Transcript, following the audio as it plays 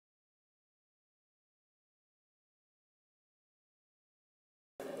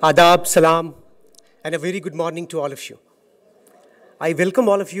Adab, salam, and a very good morning to all of you. I welcome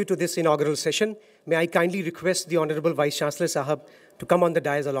all of you to this inaugural session. May I kindly request the Honorable Vice Chancellor Sahab to come on the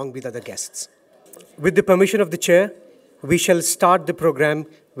dais along with other guests. With the permission of the Chair, we shall start the program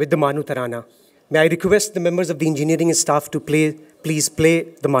with the MANUU Tarana. May I request the members of the engineering staff to please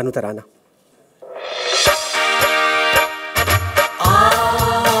play the MANUU Tarana.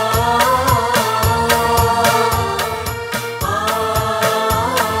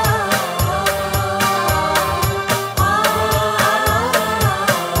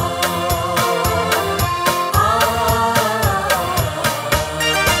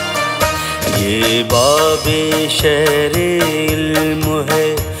 ये बाबे शहरे इल्म है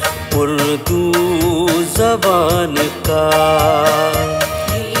उर्दू ज़बान का।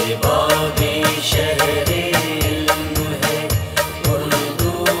 ये बाबे शहरे इल्म है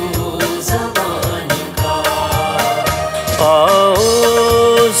उर्दू ज़बान का।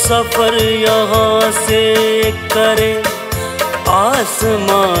 आओ सफ़र यहाँ से करें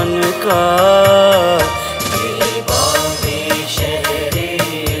आसमान का।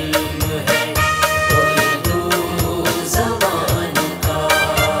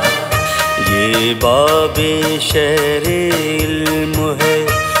 बाबे शहरे इल्म है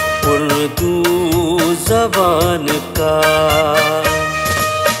उर्दू ज़बान का।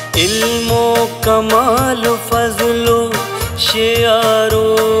 इल्मो कमाल फज़लो शियारो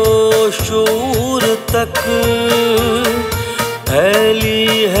शूर तक फैली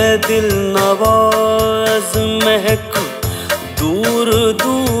है दिल नवाज महक दूर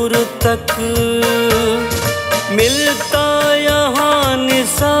दूर तक। मिलता यहाँ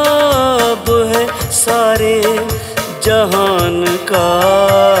निसाब है सारे जहान का।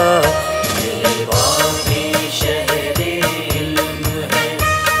 ये बाबे शहरे इल्म है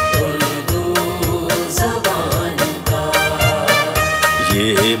उर्दू ज़बान का।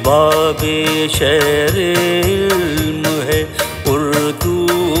 ये बाबे शहरे इल्म है उर्दू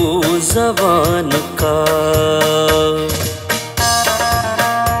ज़बान का।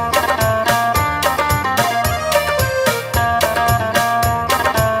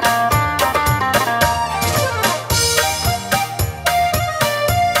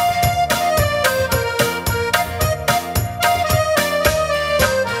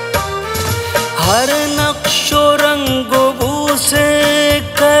 हर नक्शो रंगो बू से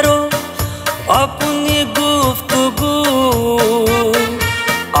करो अपनी गुफ्तगू।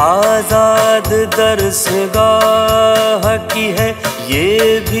 आज़ाद दरसगाह की है ये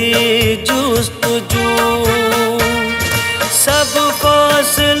भी जुस्तजू। सब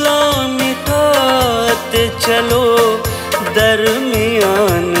फासला मिटाते चलो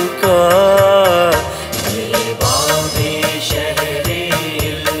दरमियान का।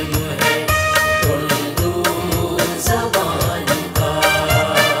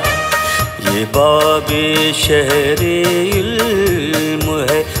 बाबे शहरे इल्म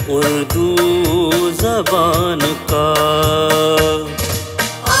है उर्दू ज़बान का।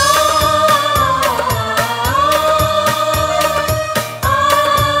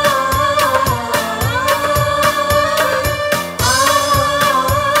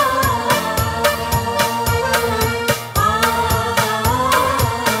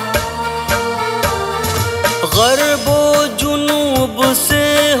 ग़र्बो जुनूब से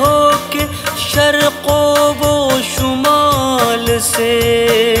होके शर्क़ो वो शुमाल से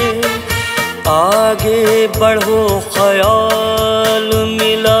आगे बढ़ो ख़याल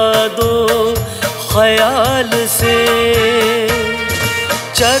मिला दो ख़याल से।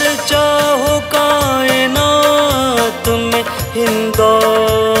 चर्चा हो कायनात में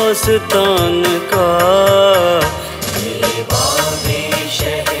हिंदुस्तान का।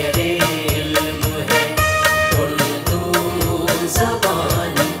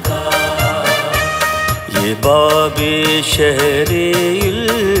 बाबे शहरे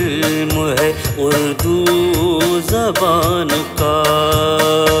इल्म है उर्दू ज़बान का।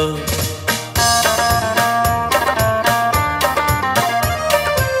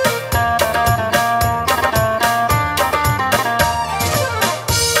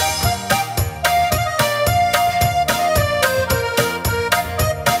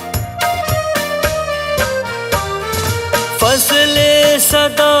 फसले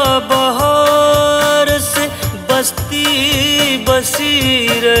सदा बहार से बस्ती बसी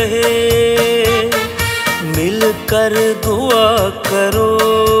रहे। मिलकर दुआ करो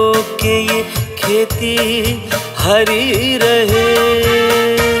कि ये खेती हरी रहे।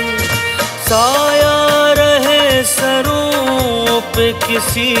 साया रहे सरों पे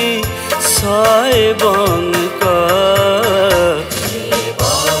किसी साहिबान का।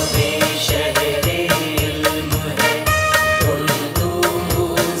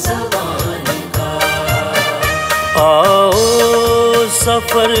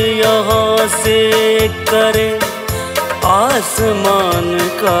 सफर यहाँ से करे आसमान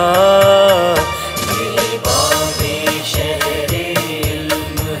का ये बाबे शहरे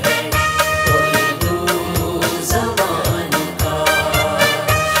इल्म है उर्दू ज़बान का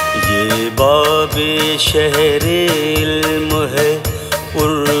ये बाबे शहरे इल्म है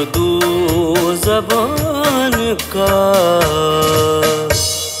उर्दू ज़बान का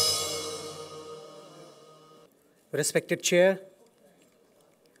Respected Chair,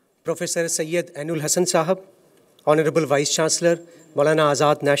 Professor Syed Ainul Hasan Sahab, Honorable Vice Chancellor, Maulana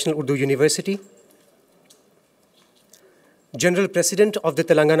Azad National Urdu University, General President of the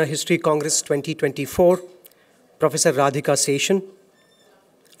Telangana History Congress 2024, Professor Radhika Seshan,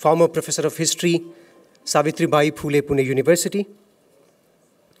 former Professor of History, Savitribai Phule Pune University,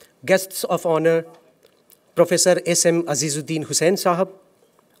 guests of honor, Professor S.M. Azizuddin Hussain Sahab,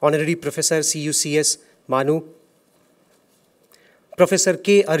 Honorary Professor CUCS MANUU, Professor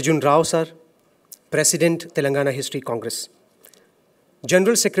K. Arjun Rao Sir, President, Telangana History Congress,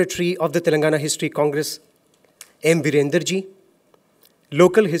 General Secretary of the Telangana History Congress, M. Virenderji,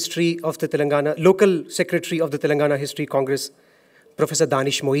 Local Secretary of the Telangana History Congress, Professor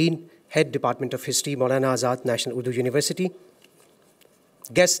Danish Moeen, Head Department of History, Maulana Azad National Urdu University,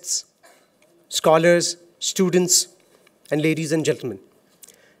 guests, scholars, students, and ladies and gentlemen.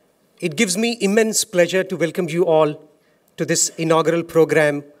 It gives me immense pleasure to welcome you all to this inaugural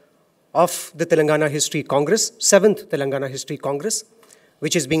program of the Telangana History Congress, 7th Telangana History Congress,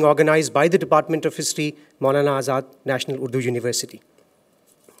 which is being organized by the Department of History, Maulana Azad National Urdu University.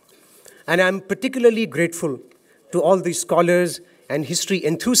 And I'm particularly grateful to all the scholars and history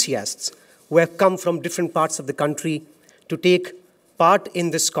enthusiasts who have come from different parts of the country to take part in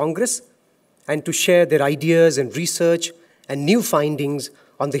this Congress and to share their ideas and research and new findings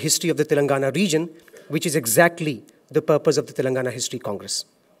on the history of the Telangana region, which is exactly the purpose of the Telangana History Congress.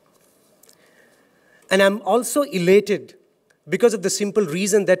 And I'm also elated because of the simple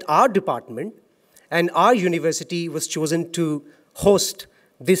reason that our department and our university was chosen to host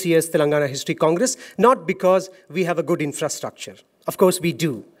this year's Telangana History Congress, not because we have a good infrastructure. Of course we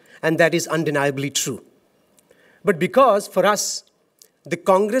do, and that is undeniably true. But because for us, the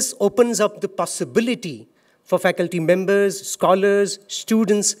Congress opens up the possibility for faculty members, scholars,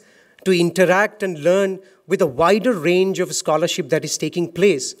 students to interact and learn with a wider range of scholarship that is taking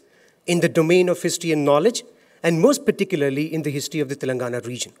place in the domain of history and knowledge, and most particularly in the history of the Telangana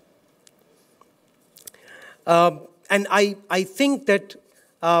region. And I think that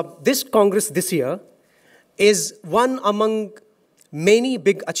this Congress this year is one among many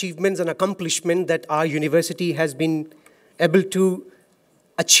big achievements and accomplishments that our university has been able to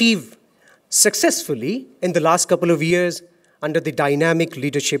achieve successfully in the last couple of years under the dynamic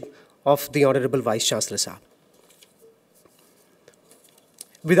leadership of the Honorable Vice Chancellor Sahab.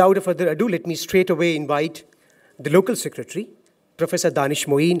 Without further ado, let me straight away invite the local secretary, Professor Danish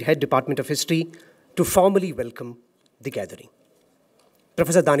Moeen, Head Department of History, to formally welcome the gathering.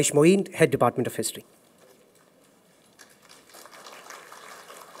 Professor Danish Moeen, Head Department of History.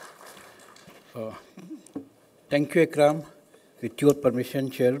 Thank you, Ikram. With your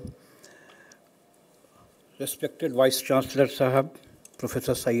permission, Chair. Respected Vice Chancellor Sahab,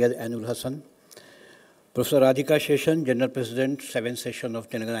 Professor Syed Ainul Hasan, Professor Radhika Seshan, General President, 7th Session of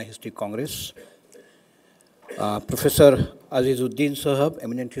Telangana History Congress, Professor Azizuddin Sahab,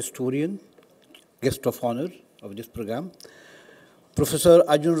 eminent historian, guest of honor of this program, Professor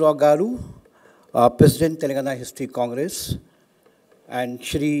Arjun Rao Garu, President, Telangana History Congress, and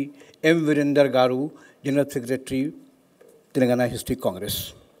Shri M. Virender Garu, General Secretary, Telangana History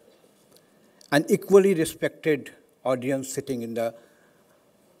Congress. An equally respected audience sitting in the,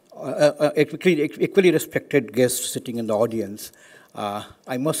 equally respected guests sitting in the audience.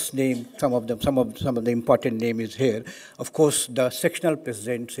 I must name some of them. Some of the important names here. Of course, the sectional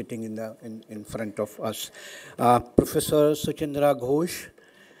president sitting in front of us, Professor Suchendra Ghosh.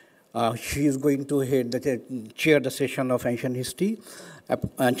 She is going to chair the session of ancient history,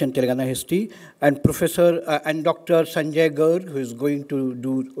 ancient Telangana history, and Professor and Dr. Sanjay Garg, who is going to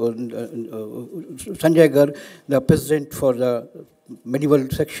do Sanjay Garg, the president for the medieval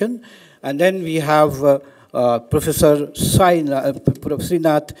section, and then we have Professor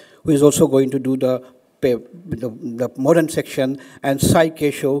Srinath, who is also going to do the modern section, and Sai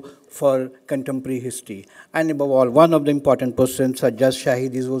Keshav for contemporary history. And above all, one of the important persons, Sajjad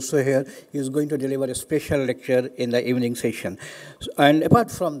Shahid, is also here. He is going to deliver a special lecture in the evening session. And apart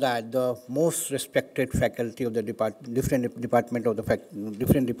from that, the most respected faculty of the different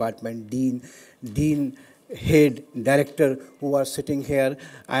department, dean, head, director, who are sitting here.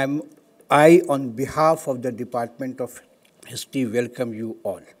 I, on behalf of the Department of History welcome you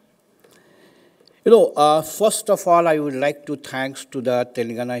all. You know, first of all, I would like to thanks to the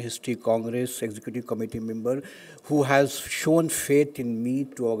Telangana History Congress Executive Committee member who has shown faith in me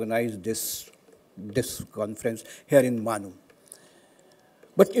to organize this conference here in MANUU.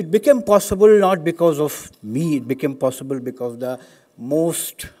 But it became possible not because of me, it became possible because the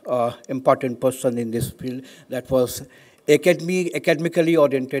most important person in this field, that was academically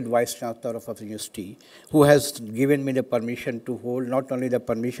oriented Vice Chancellor of the University, who has given me the permission to hold, not only the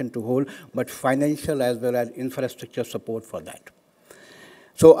permission to hold, but financial as well as infrastructure support for that.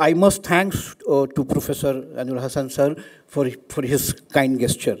 So I must thanks to Professor Anur Hassan sir for his kind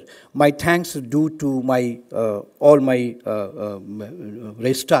gesture. My thanks is due to my all my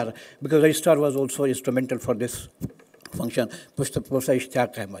registrar, because registrar was also instrumental for this function, Professor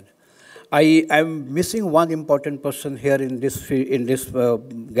Ishtaq Ahmed. I am missing one important person here in this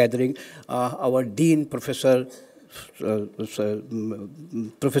gathering, our Dean, Professor Faida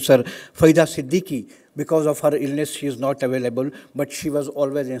Siddiqui. Because of her illness, she is not available, but she was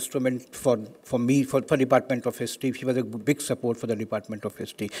always an instrument for me, for Department of History. She was a big support for the Department of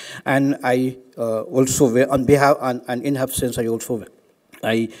History. And I also, on behalf, and in her absence,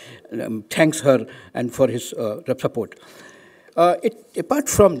 I thanks her and for his support. Apart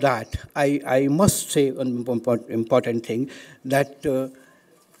from that, I must say an important thing, that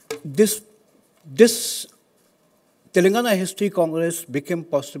this Telangana History Congress became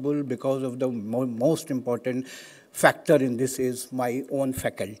possible because of the most important factor in this is my own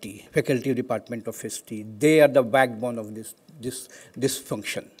faculty Department of History. They are the backbone of this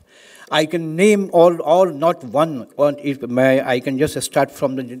function. I can name all not one, I can just start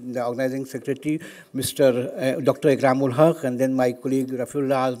from the organizing secretary, Mr. Dr. Ikramul Haq, and then my colleague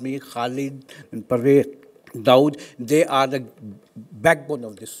Rafiullah Azmi, Khalid, and Parvez Daud. They are the backbone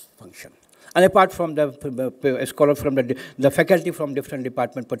of this function. And apart from the scholar from the faculty from different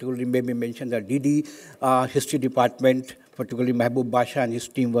departments, particularly maybe mention the DD History Department, particularly Mahbub Basha and his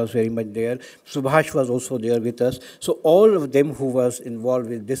team was very much there. Subhash was also there with us. So all of them who was involved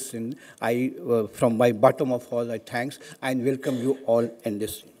with this, from my bottom of all, I thanks and welcome you all in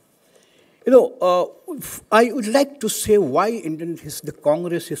this. You know, I would like to say why the History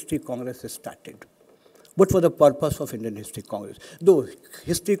Congress started. What was the purpose of Indian History Congress? Though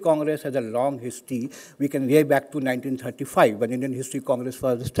History Congress has a long history, we can way back to 1935 when Indian History Congress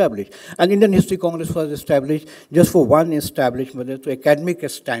was established. And Indian History Congress was established just for one establishment, to academic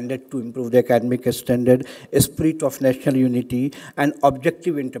standard, to improve the academic standard, spirit of national unity, and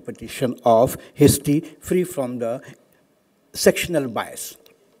objective interpretation of history free from the sectional bias.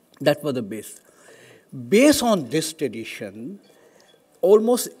 That was the base. Based on this tradition,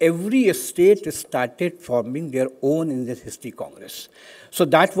 almost every state started forming their own Indian History Congress. So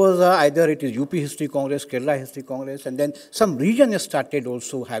that was either it is UP History Congress, Kerala History Congress, and then some regions started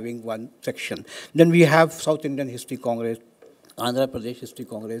also having one section. Then we have South Indian History Congress, Andhra Pradesh History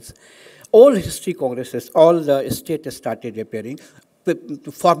Congress. All history congresses, all the states started appearing,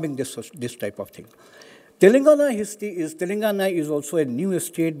 forming this type of thing. Telangana is also a new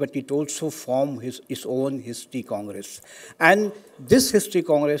state, but it also formed its own history congress. And this history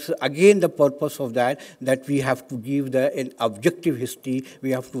congress, again, the purpose of that we have to give an objective history,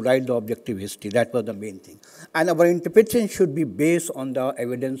 we have to write the objective history. That was the main thing. And our interpretation should be based on the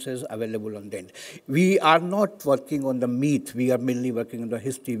evidences available on them. We are not working on the myth, we are mainly working on the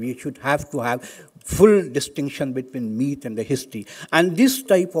history. We should have to have full distinction between myth and the history. And this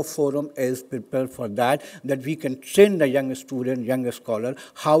type of forum is prepared for that we can train the young student, young scholar,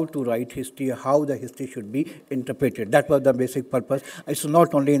 how to write history, how the history should be interpreted. That was the basic purpose. It's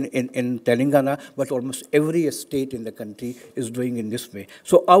not only in Telangana, but almost every state in the country is doing in this way.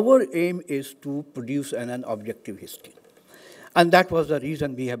 So our aim is to produce an objective history. And that was the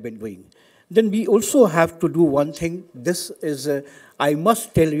reason we have been doing. Then we also have to do one thing. This is, I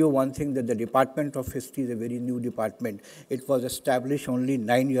must tell you one thing, that the Department of History is a very new department. It was established only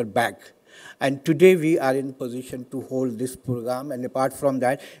 9 years back. And today we are in position to hold this program. And apart from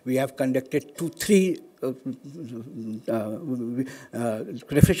that, we have conducted 2-3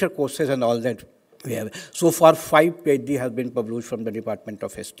 refresher courses and all that. We have. So far, 5 PhD has been published from the Department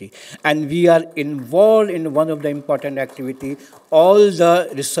of History. And we are involved in one of the important activity, all the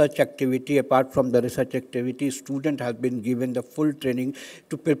research activity. Apart from the research activity, student has been given the full training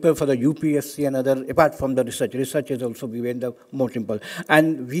to prepare for the UPSC and other, apart from the research. Research is also given the most important.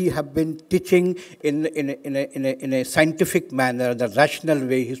 And we have been teaching in a scientific manner, the rational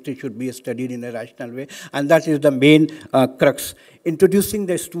way. History should be studied in a rational way. And that is the main crux. Introducing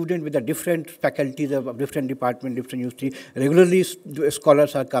the student with the different faculty faculties of different departments, different universities. Regularly,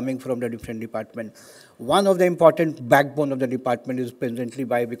 scholars are coming from the different departments. One of the important backbone of the department is presently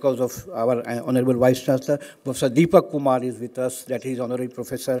because of our Honorable Vice Chancellor, Professor Deepak Kumar is with us, that is Honorary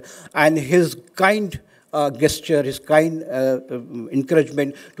Professor, and his kind gesture, his kind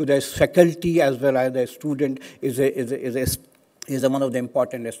encouragement to the faculty as well as the student is one of the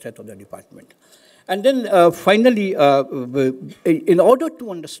important aspects of the department. And then finally, in order to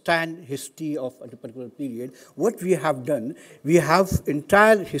understand history of a particular period, what we have done, we have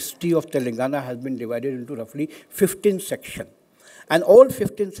entire history of Telangana has been divided into roughly 15 sections. And all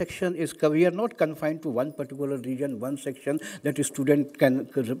 15 sections we are not confined to one particular region, one section that a student can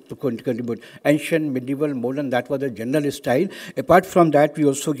contribute. Ancient, medieval, modern, that was the general style. Apart from that, we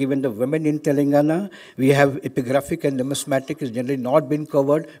also given the women in Telangana. We have epigraphic and numismatic is generally not been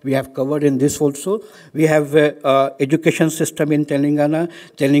covered. We have covered in this also. We have education system in Telangana,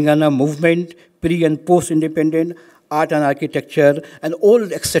 Telangana movement, pre and post-independent, art and architecture, and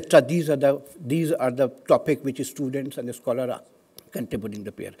all etc. These are the topic which students and the scholar are contributing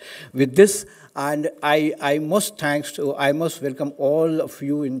the peer. With this, and I must welcome all of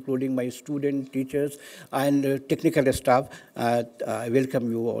you, including my student, teachers, and technical staff. I welcome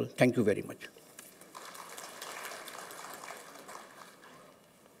you all. Thank you very much.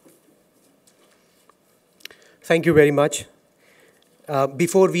 Thank you very much.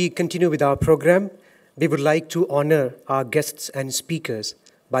 Before we continue with our program, we would like to honor our guests and speakers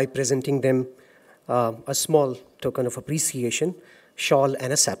by presenting them a small token of appreciation, shawl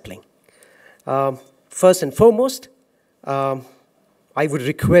and a sapling. First and foremost, I would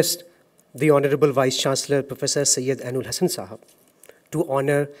request the Honorable Vice Chancellor, Professor Syed Ainul Hasan Sahab, to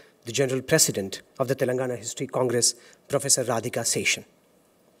honor the General President of the Telangana History Congress, Professor Radhika Seshan.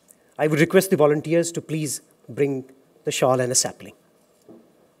 I would request the volunteers to please bring the shawl and a sapling.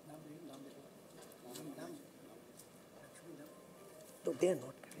 No, they are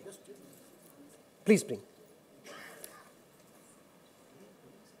not. Please bring.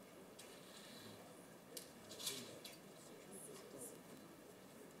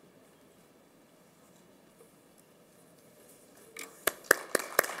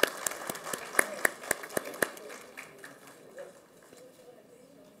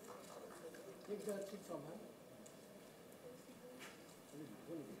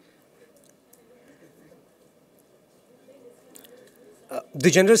 The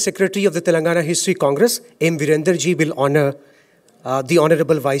General Secretary of the Telangana History Congress, M. Virender Ji, will honor the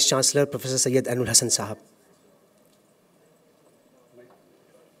Honorable Vice Chancellor, Professor Syed Ainul Hasan Sahab.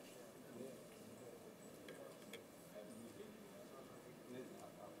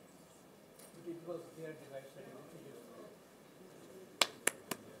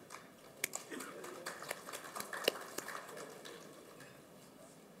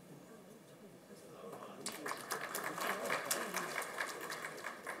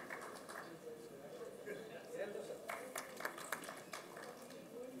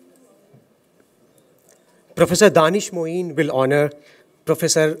 Professor Danish Moeen will honor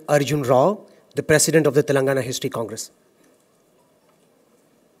Professor Arjun Rao, the President of the Telangana History Congress.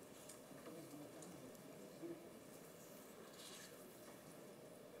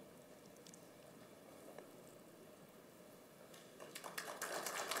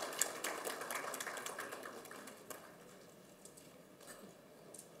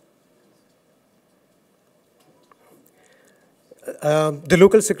 The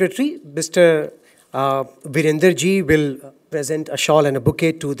local secretary, Mr. Virender Ji, will present a shawl and a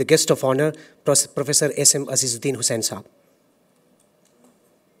bouquet to the guest of honor, Professor S.M. Azizuddin Hussain Saab.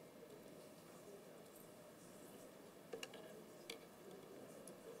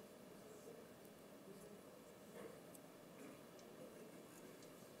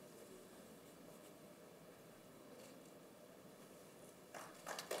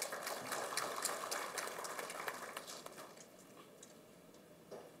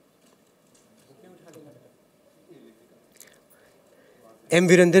 M.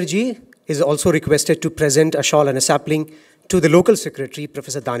 Virender Ji is also requested to present a shawl and a sapling to the local secretary,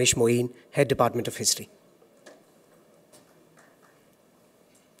 Professor Danish Moeen, Head Department of History.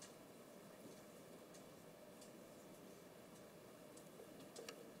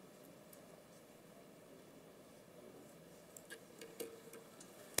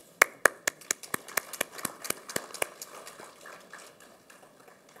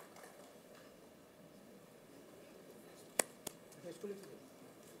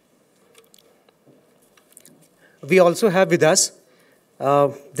 We also have with us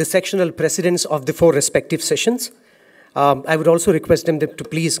the sectional presidents of the 4 respective sessions. I would also request them to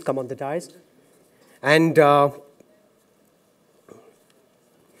please come on the dais. And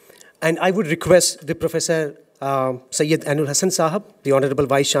And I would request the Professor Sayyid Anul Hasan Sahab, the Honorable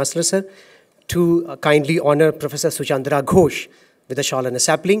Vice Chancellor, sir, to kindly honor Professor Suchandra Ghosh with a shawl and a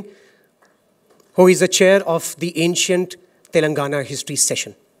sapling, who is the chair of the Ancient Telangana History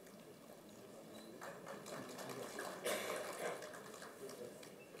Session.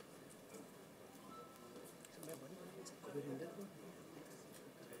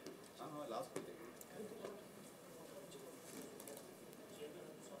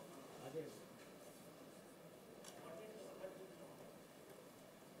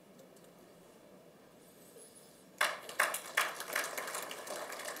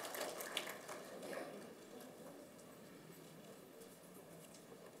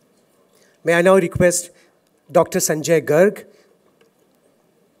 May I now request Dr. Sanjay Garg,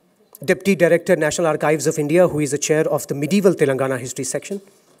 Deputy Director, National Archives of India, who is the chair of the Medieval Telangana History Section.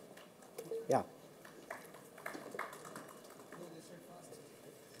 Yeah.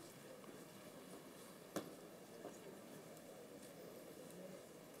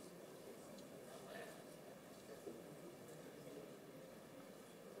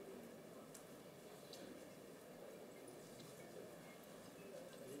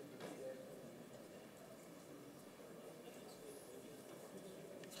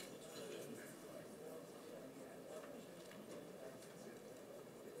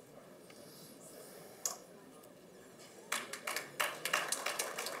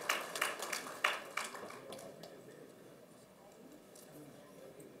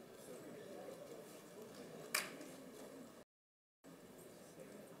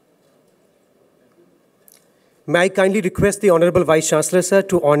 May I kindly request the Honorable Vice Chancellor, sir,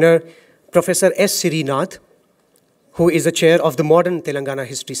 to honor Professor S. Srinath, who is the chair of the Modern Telangana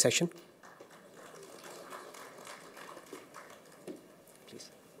History Session. Please.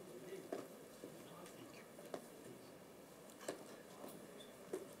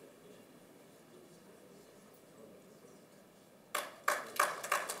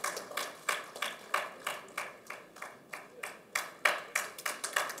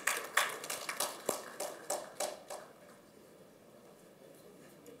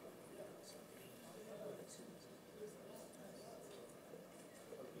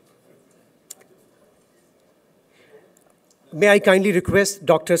 May I kindly request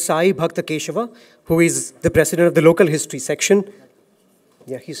Dr. Sai Bhakta Keshava, who is the president of the Local History Section.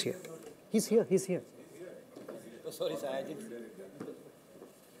 Yeah, he's here. He's here, he's here. Oh, sorry, sir, I didn't.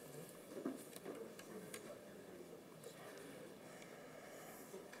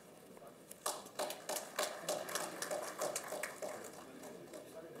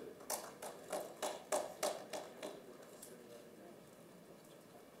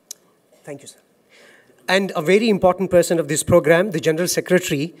 Thank you, sir. And a very important person of this program, the General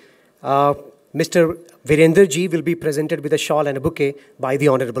Secretary, Mr. Virender Ji, will be presented with a shawl and a bouquet by the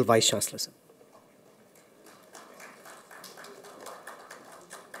Honorable Vice Chancellor, sir.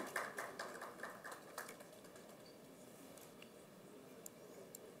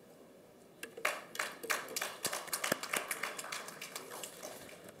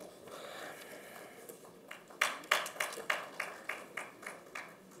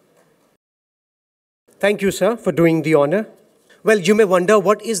 Thank you, sir, for doing the honor. Well, you may wonder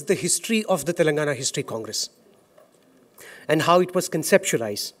what is the history of the Telangana History Congress and how it was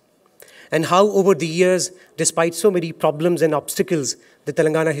conceptualized and how over the years, despite so many problems and obstacles, the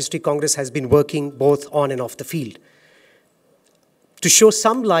Telangana History Congress has been working both on and off the field. To show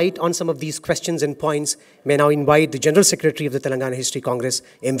some light on some of these questions and points, may I now invite the General Secretary of the Telangana History Congress,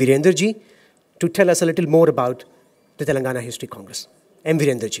 M. Virender Ji, to tell us a little more about the Telangana History Congress. M.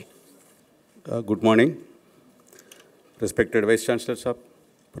 Virender Ji. Good morning, respected Vice Chancellor Sahab,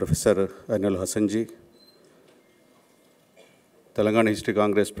 Professor Anul Hasan Ji, Telangana History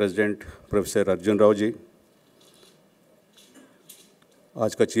Congress President Professor Arjun Rao Ji,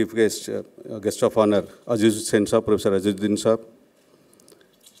 आज का chief guest of honour अजीज हुसैन साहब, professor Azizuddin साहब,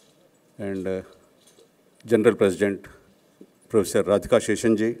 and General President Professor Radhika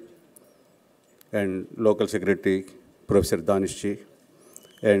Sheshan Ji, and Local Secretary Professor Danish Ji,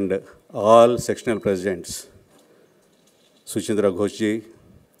 and all sectional presidents, Suchandra Ghosh Ji,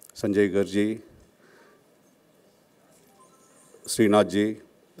 Sanjay Garg Ji, Srinath Ji,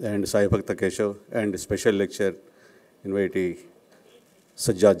 and Sai Bhakta Keshav, and special lecture invitee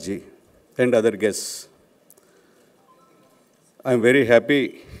Sajjad Ji, and other guests. I am very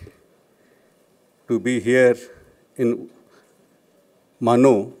happy to be here in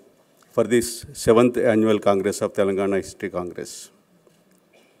MANUU for this 7th Annual Congress of Telangana History Congress.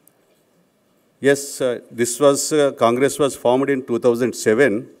 Yes, this Congress was formed in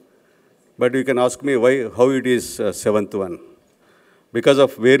 2007, but you can ask me why, how it is 7th one. because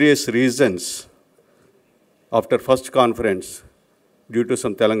of various reasons, after first conference, due to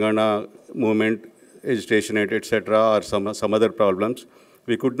some Telangana movement, agitation, etc., or some other problems,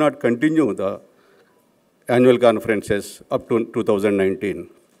 we could not continue the annual conferences up to 2019.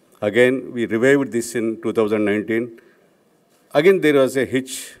 Again, we revived this in 2019. Again, there was a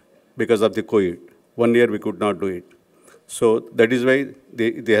hitch because of the COVID. 1 year we could not do it. So that is why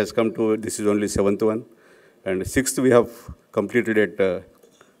they has come to, this is only 7th one. And 6th we have completed at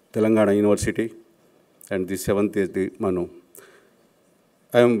Telangana University. And the 7th is the MANUU.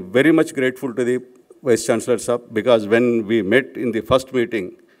 I am very much grateful to the Vice Chancellor sir, because when we met in the first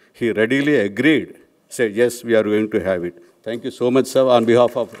meeting, he readily agreed, said, yes, we are going to have it. Thank you so much, sir, on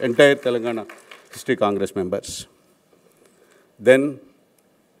behalf of entire Telangana History Congress members. Then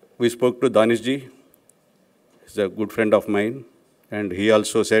we spoke to Danishji. He's a good friend of mine. And he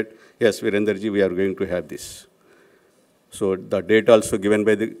also said, yes, Virendraji, we are going to have this. So the date also given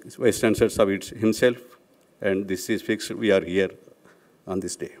by the Vice Chancellor sir himself. And this is fixed. We are here on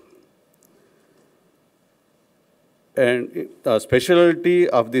this day. And the specialty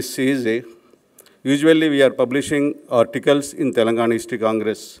of this is, usually we are publishing articles in Telangana History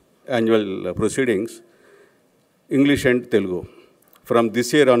Congress annual proceedings, English and Telugu. From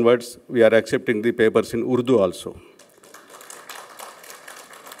this year onwards, we are accepting the papers in Urdu also,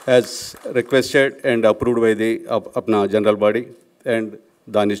 as requested and approved by the Apna General Body and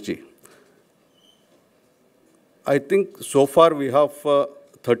Danishji. I think so far we have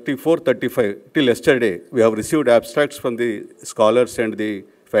 34, 35, till yesterday, we have received abstracts from the scholars and the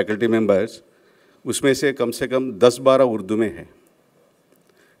faculty members. उसमें से कम 10-12 उर्दू में है.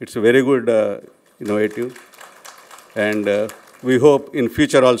 It's a very good innovative, and we hope in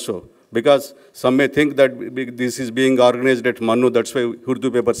future also, because some may think that this is being organized at MANUU, that's why Urdu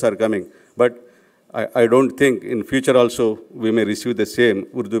papers are coming. But I don't think in future also we may receive the same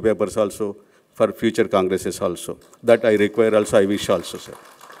Urdu papers also for future congresses also. That I require also, I wish also, sir.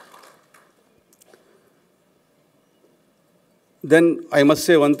 Then I must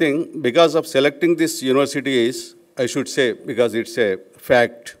say one thing, because of selecting this university is, I should say, because it's a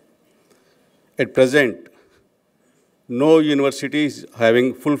fact, at present, no university is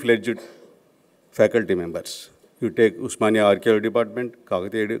having full-fledged faculty members. You take Usmania Archaeology Department,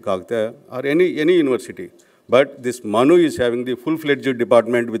 Kakatiya, or any university. But this MANUU is having the full-fledged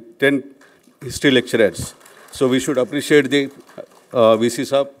department with 10 history lecturers. So we should appreciate the VC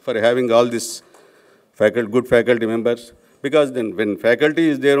sir for having all these good faculty members. Because then when faculty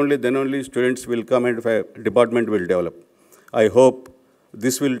is there only, then only students will come and department will develop. I hope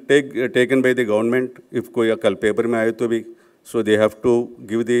this will taken by the government. If koi kal paper mein aaye to bhi, so they have to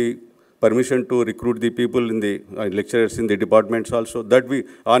give the permission to recruit the people in the lecturers in the departments also. That we,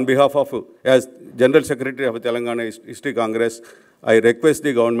 on behalf of, as General Secretary of Telangana History Congress, I request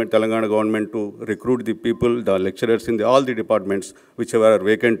the government, Telangana government, to recruit the people, the lecturers in all the departments which are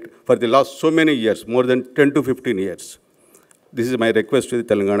vacant for the last so many years, more than 10 to 15 years. This is my request to the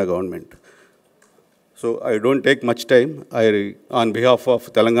Telangana government. So I don't take much time. On behalf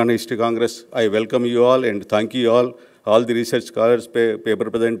of Telangana History Congress, I welcome you all and thank you all the research scholars, paper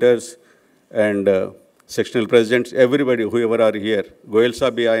presenters, and sectional presidents, everybody, whoever are here. Goyal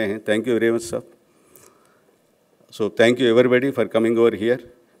sahab bhi aaye hain. Thank you very much, sir. So thank you everybody for coming over here,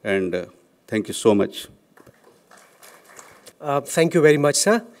 and thank you so much. Thank you very much,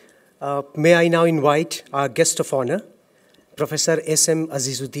 sir. May I now invite our guest of honor, Professor S.M.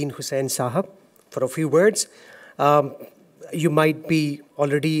 Azizuddin Hussain Sahab, for a few words. You might be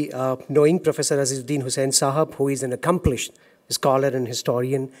already knowing Professor Azizuddin Hussain Sahab, who is an accomplished scholar and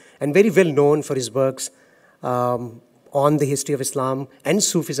historian, and very well known for his works on the history of Islam and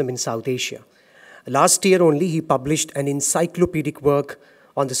Sufism in South Asia. Last year only, he published an encyclopedic work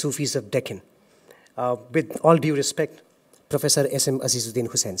on the Sufis of Deccan. With all due respect, Professor S.M. Azizuddin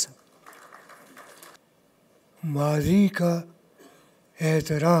Hussain Sahab. माजी का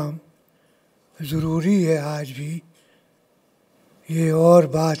एहतराम ज़रूरी है आज भी. ये और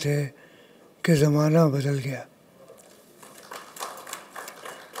बात है कि ज़माना बदल गया.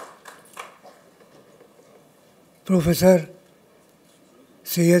 प्रोफेसर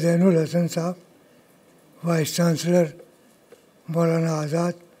सैयद ऐनुल हसन साहब, vice chancellor Maulana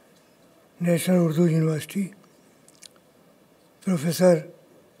Azad national Urdu university, professor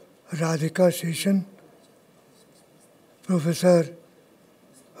Radhika Seshan, professor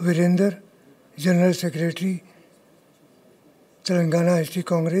Virendra, general secretary Telangana history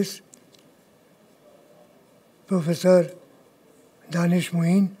Congress, professor Danish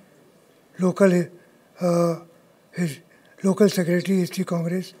Muin, local secretary history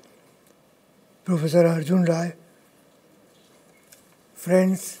Congress, professor Arjun Rai,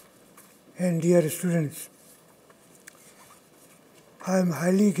 friends, and dear students. I am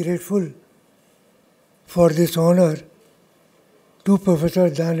highly grateful for this honor to Professor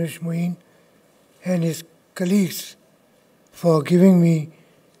Danish Moeen and his colleagues for giving me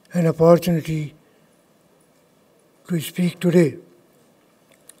an opportunity to speak today.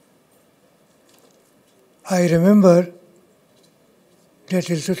 I remember that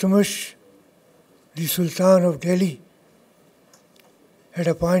Iltutmish, the Sultan of Delhi, had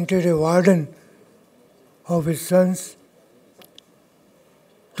appointed a warden of his sons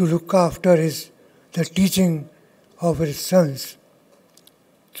to look after the teaching of his sons.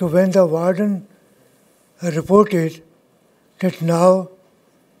 So when the warden reported that now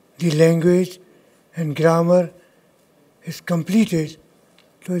the language and grammar is completed,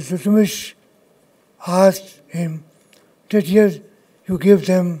 so Iltutmish asked him that yes, you give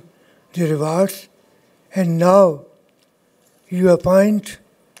them the rewards, and now you appoint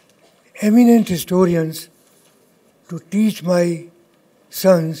eminent historians to teach my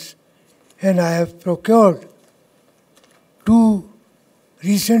sons, and I have procured 2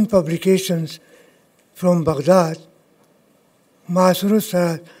 recent publications from Baghdad, Masrus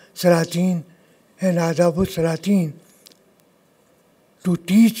Salatin and Adabus Salatin, to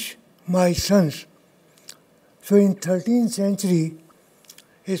teach my sons. So in 13th century,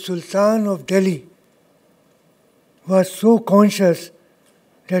 a Sultan of Delhi was so conscious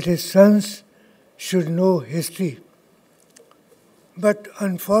that his sons should know history. But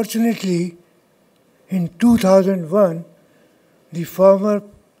unfortunately, in 2001, the former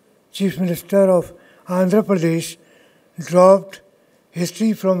Chief Minister of Andhra Pradesh dropped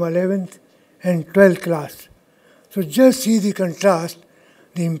history from 11th and 12th class. So just see the contrast,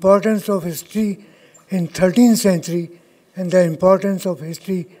 the importance of history in 13th century and the importance of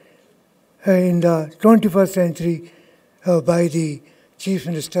history in the 21st century by the Chief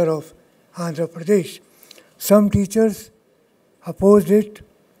Minister of Andhra Pradesh. Some teachers opposed it.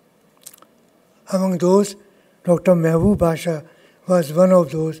 Among those, Dr. Mehboob Basha was one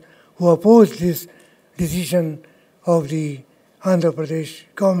of those who opposed this decision of the Andhra Pradesh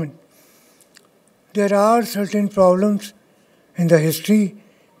government. There are certain problems in the history,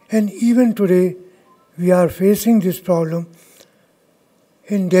 and even today we are facing this problem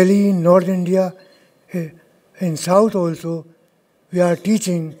in Delhi, in North India, in South also. We are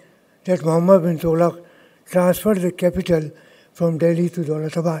teaching that Muhammad bin Tughlaq transferred the capital from Delhi to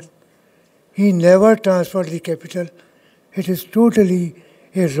Daulatabad. He never transferred the capital. It is totally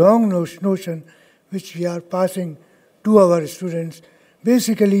a wrong notion which we are passing to our students.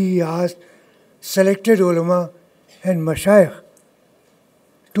 Basically, he asked selected ulama and mashayikh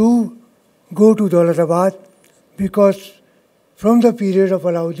to go to Daulatabad because from the period of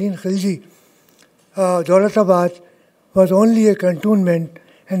Alauddin Khilji, Daulatabad was only a cantonment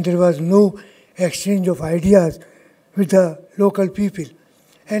and there was no exchange of ideas with the local people.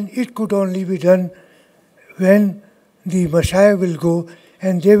 And it could only be done when the mashayikh will go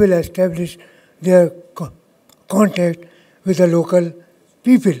and they will establish their contact with the local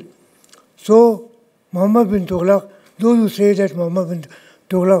people. So, Muhammad bin Tughlaq, those who say that Muhammad bin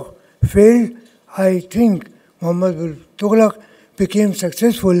Tughlaq failed, I think Muhammad bin Tughlaq became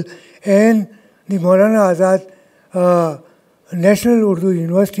successful, and the Maulana Azad National Urdu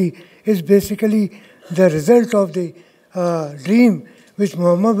University is basically the result of the dream which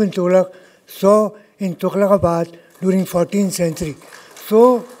Muhammad bin Tughlaq saw in Tughlaqabad during 14th century.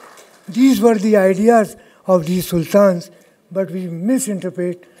 So, these were the ideas of these sultans, but we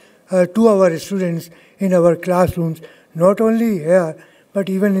misinterpret to our students in our classrooms, not only here, but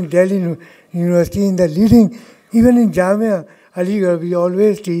even in Delhi University, in the leading, even in Jamia Aligarh, we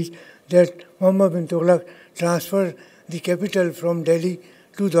always teach that Muhammad bin Tughlaq transferred the capital from Delhi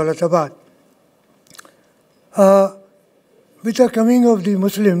to Daulatabad. With the coming of the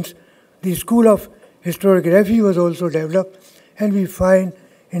Muslims, the school of historiography was also developed, and we find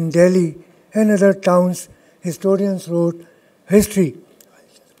in Delhi and other towns, historians wrote histories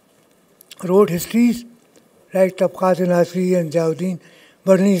like Tabqat Nasri and Jauddin,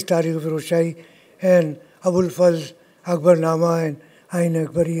 Barni's Tariq Firoz and Abul Fazl Akbarnama and Ain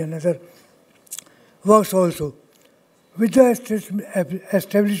Akbari and other works also. With the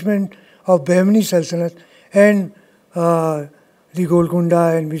establishment of Bahmani Sultanate and the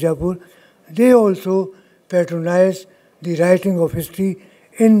Golconda and Bijapur, they also patronized the writing of history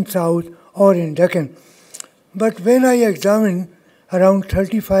in South or in Deccan. But when I examined around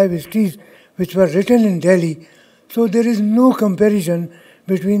 35 histories which were written in Delhi, so there is no comparison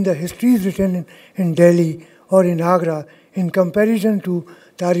between the histories written in Delhi or in Agra in comparison to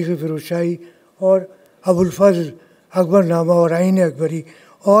Tariq Firoz Shahi or Abul Fazl Akbarnama or Ain-e-Akbari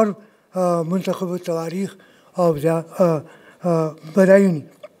or Muntakhab al-Tawarikh of the Badayuni.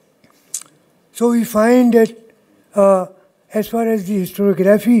 So we find that as far as the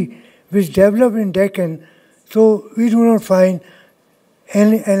historiography which developed in Deccan, so we do not find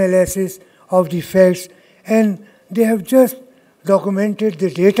any analysis of the facts, and they have just documented the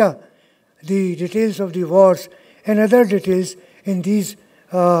data, the details of the wars and other details in these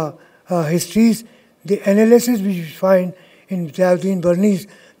histories. The analysis which we find in Ziauddin Barni's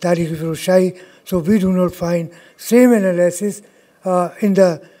Tarikh-e-Firozshahi, so we do not find same analysis in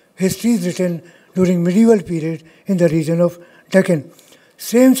the histories written during medieval period in the region of Deccan.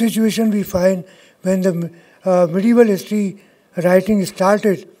 Same situation we find when the medieval history writing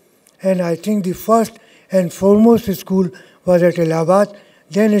started, and I think the first and foremost school was at Allahabad,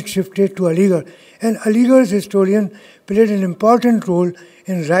 then it shifted to Aligarh. And Aligarh's historian played an important role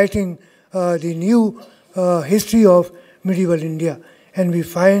in writing the new history of medieval India. And we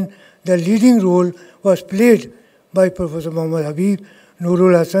find the leading role was played by Professor Muhammad Habib,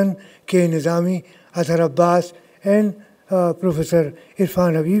 Nurul Hasan, K. Nizami, Athar Abbas, and Professor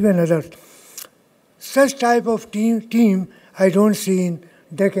Irfan Habib and others. Such type of team I don't see in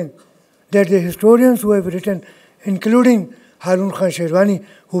Deccan. That the historians who have written, including Harun Khan Sherwani,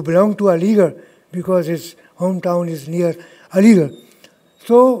 who belonged to Aligarh because his hometown is near Aligarh.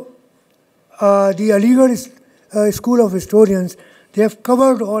 So the Aligarh School of Historians, they have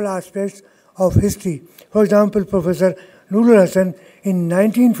covered all aspects of history. For example, Professor Nurul Hasan, in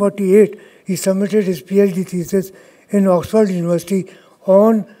 1948, he submitted his PhD thesis in Oxford University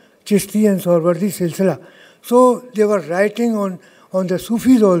on Chishti and Sohrawardi Silsila. So they were writing on the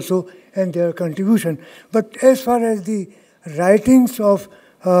Sufis also and their contribution. But as far as the writings of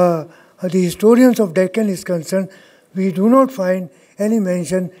the historians of Deccan is concerned, we do not find any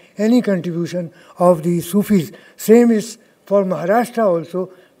mention, any contribution of the Sufis. Same is for Maharashtra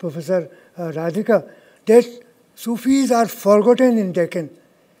also, Professor Radhika, that Sufis are forgotten in Deccan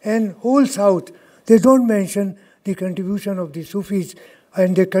and whole South. They don't mention the contribution of the Sufis,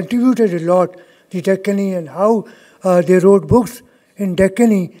 and they contributed a lot, the Deccani, and how they wrote books in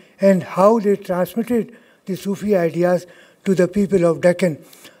Deccani and how they transmitted the Sufi ideas to the people of Deccan.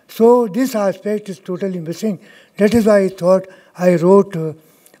 So this aspect is totally missing. That is why I thought I wrote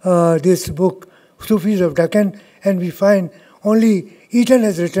this book, Sufis of Deccan, and we find only Eaton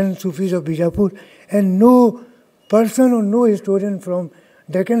has written Sufis of Bijapur, and no person or no historian from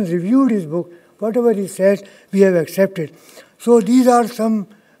Deccan reviewed his book. Whatever he said, we have accepted. So these are some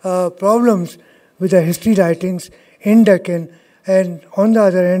problems with the history writings in Deccan. And on the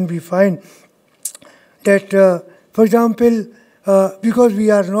other hand, we find that, for example, because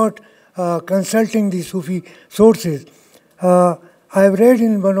we are not consulting the Sufi sources, I have read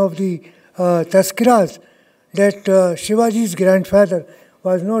in one of the Tazkiras that Shivaji's grandfather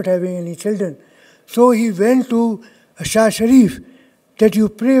was not having any children. So he went to Shah Sharif that you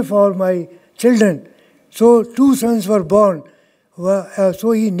pray for my children. So 2 sons were born.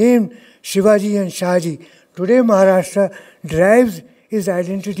 So he named Shivaji and Shahji. Today Maharashtra derives its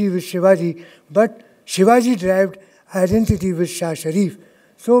identity with Shivaji, but Shivaji derived identity with Shah Sharif.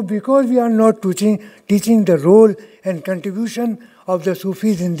 So because we are not teaching the role and contribution of the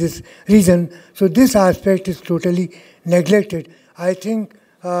Sufis in this region, so this aspect is totally neglected. I think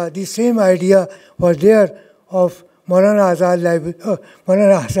the same idea was there of Maulana Azad library,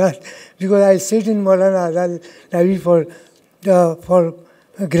 Maulana Azad, because I sit in Maulana Azad library for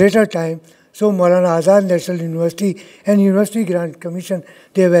a greater time. So Maulana Azad National University and University Grant Commission,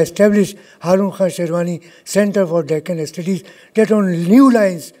 they have established Harun Khan Sherwani Center for Deccan Studies, that on new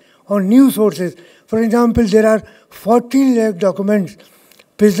lines, on new sources. For example, there are 14 lakh documents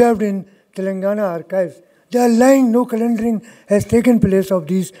preserved in Telangana archives. They are lying, no calendaring has taken place of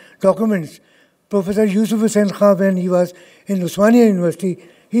these documents. Professor Yusuf Hussain Khan, when he was in Osmania University,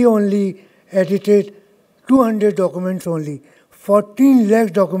 he only edited 200 documents only. 14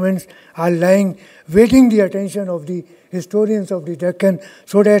 lakh documents are lying, waiting the attention of the historians of the Deccan,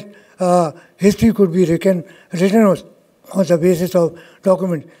 so that history could be written on the basis of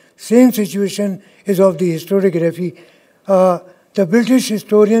documents. Same situation is of the historiography. The British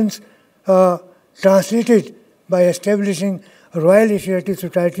historians translated by establishing Royal Asiatic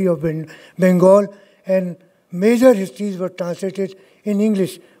Society of Bengal, and major histories were translated in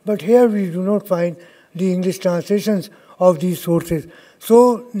English. But here we do not find the English translations of these sources.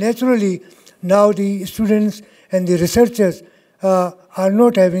 So naturally, now the students and the researchers are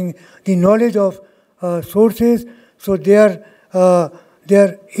not having the knowledge of sources, so their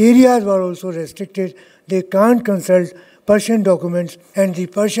areas were also restricted. They can't consult Persian documents and the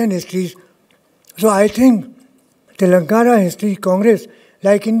Persian histories. So I think Telangana History Congress,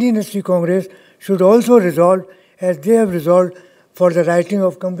 like Indian History Congress, should also resolve, as they have resolved, for the writing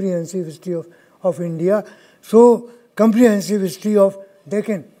of comprehensive history of India. So, comprehensive history of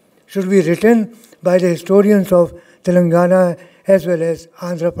Deccan should be written by the historians of Telangana as well as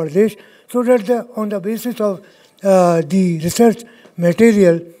Andhra Pradesh, so that on the basis of the research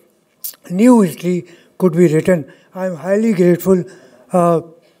material, new history could be written. I am highly grateful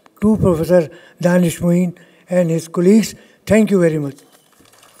to Professor Danish Moeen and his colleagues. Thank you very much.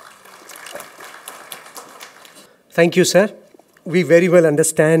 Thank you, sir. We very well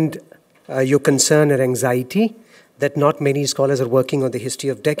understand your concern and anxiety that not many scholars are working on the history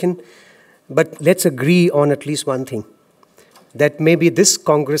of Deccan. But let's agree on at least one thing, that maybe this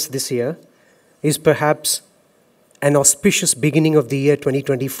Congress this year is perhaps an auspicious beginning of the year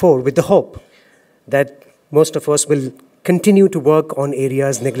 2024, with the hope that most of us will continue to work on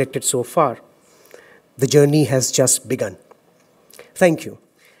areas neglected so far. The journey has just begun. Thank you.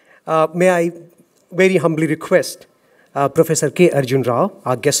 May I very humbly request Professor K. Arjun Rao,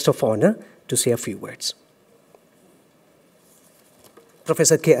 our guest of honor, to say a few words.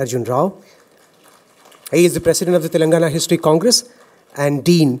 Professor K. Arjun Rao. He is the President of the Telangana History Congress and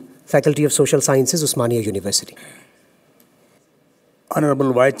Dean, Faculty of Social Sciences, Usmania University.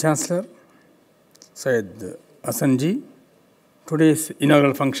 Honorable Vice Chancellor, Syed Hassanji, today's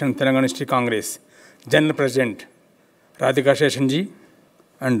inaugural function, Telangana History Congress, General President Radhika Sheshanji,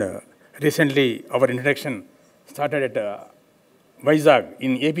 and recently our introduction started at VISAG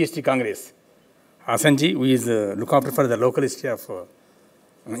in APST Congress. Hassanji, who is look after for the local history of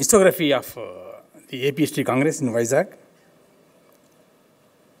historiography of the APST Congress in VISAG,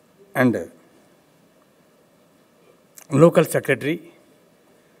 and local secretary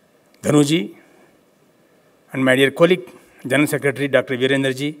Dhanuji, and my dear colleague, General Secretary Dr.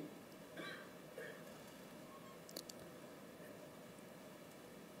 Virendraji,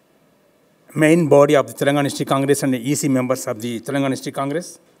 main body of the Telangana History Congress and the EC members of the Telangana History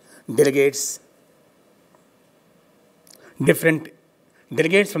Congress, delegates, different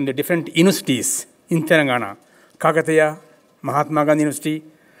delegates from the different universities in Telangana, Kakatiya, Mahatma Gandhi University,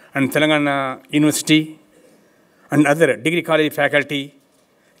 and Telangana University, and other degree college faculty,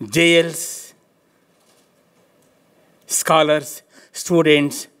 JLs, scholars,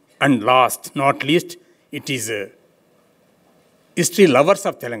 students, and last, not least, it is history lovers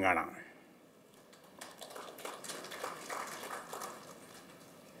of Telangana.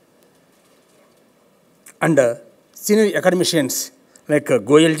 And senior academicians like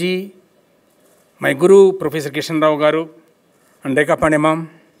Goyalji, my guru, Professor Kishan Rao Garu, and Rekha Pandey Ma'am,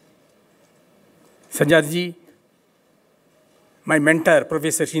 Sajadji, my mentor,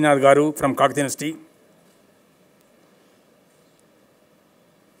 Professor Srinath Garu from Kakatiya University,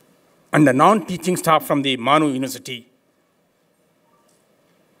 and the non-teaching staff from the MANUU University,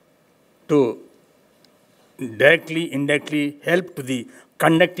 to directly, indirectly help to the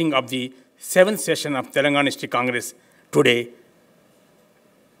conducting of the 7th session of Telangana History Congress today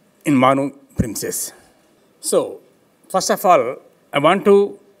in MANUU premises. So, first of all, I want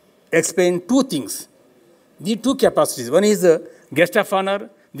to explain two things. The two capacities. One is the guest of honor.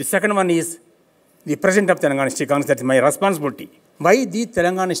 The second one is the president of Telangana History Congress. That is my responsibility. Why the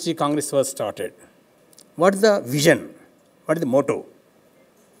Telangana History Congress was started? What is the vision? What is the motto?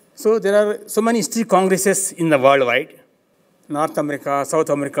 So, there are so many history congresses in the worldwide. North America, South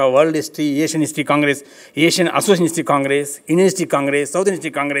America, World History, Asian History Congress, Asian Association History Congress, Indian History Congress, Southern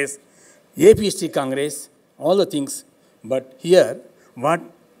History Congress, AP History Congress, all the things. But here, what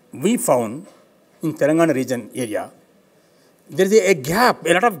we found in Telangana region area, there is a gap,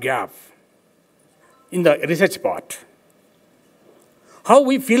 a lot of gap in the research part. How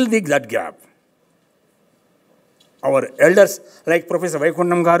we fill that gap? Our elders like Professor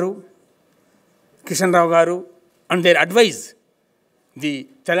Vaikundam Garu, Kishan Rao Garu, and their advice, the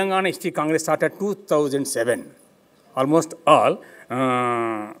Telangana History Congress started 2007, almost all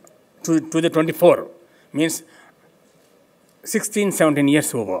to the 24, means 16, 17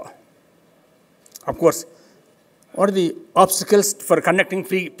 years over. Of course, what are the obstacles for conducting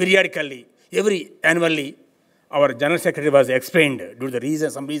periodically, annually? Our General Secretary was explained due to the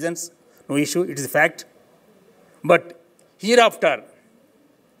reasons, some reasons, no issue, it is a fact. But hereafter,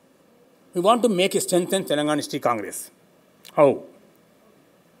 we want to make a strengthened Telangana History Congress. How?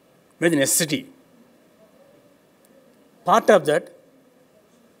 With necessity. Part of that,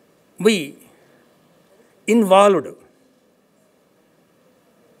 we invite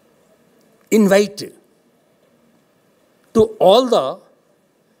to all the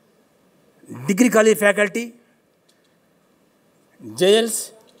degree college faculty,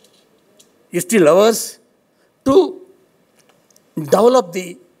 JLs, history lovers, to develop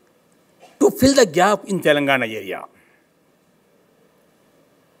to fill the gap in Telangana area.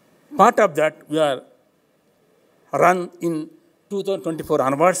 Part of that we are run in 2024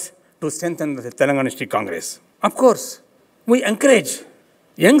 onwards to strengthen the Telangana History Congress. Of course, we encourage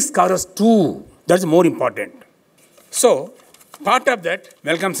young scholars too. That's more important. So, part of that,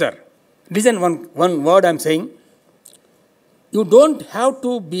 welcome sir. Listen one word I'm saying. You don't have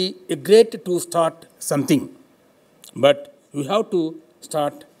to be a great to start something, but you have to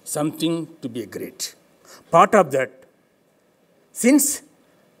start something to be great. Part of that, since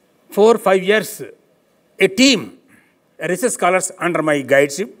 4 or 5 years, a team, research scholars under my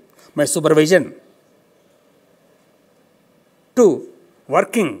guideship, my supervision, to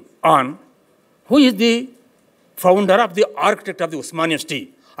working on who is the founder of the architect of the Usmania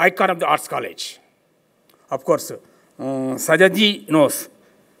University, icon of the Arts College. Of course, Sajaji knows.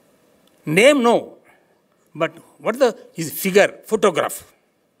 Name no, but what is his figure, photograph?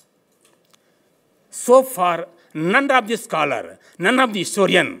 So far, none of the scholar, none of the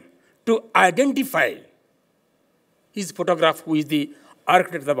historian to identify his photograph who is the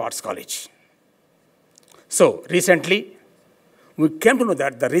architect of the Arts College. So, recently, we came to know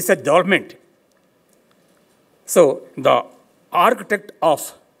that the research development. So, the architect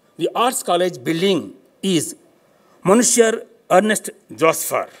of the Arts College building is Monsieur Ernest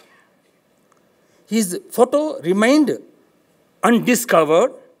Joseph. His photo remained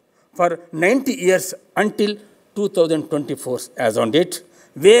undiscovered for 90 years until 2024 as on date,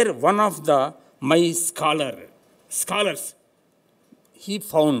 where one of my scholars, he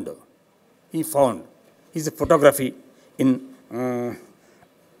found his photography in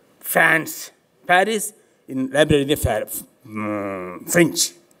France, Paris, in Library de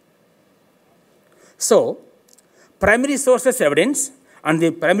French. So, primary sources evidence and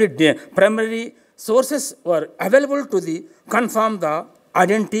the primary sources were available to confirm the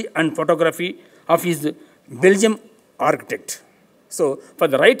identity and photography of his Belgium architect. So, for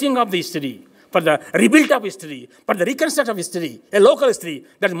the writing of the history, for the rebuild of history, for the reconstruction of history, a local history,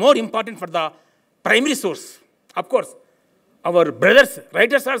 that is more important for the primary source. Of course, our brothers,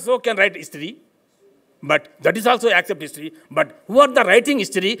 writers also can write history, but that is also accept history. But who are the writing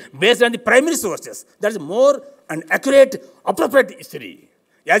history based on the primary sources? That is more an accurate, appropriate history.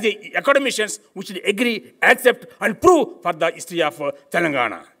 As the academicians, we should agree, accept, and prove for the history of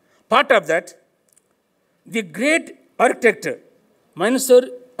Telangana. Part of that, the great architect, Monsieur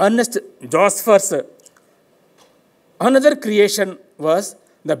Ernest Joseph's another creation was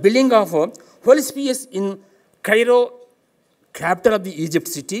the building of Holy Spice in Cairo, capital of the Egypt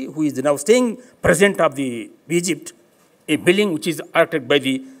city, who is now staying president of the Egypt, a building which is architected by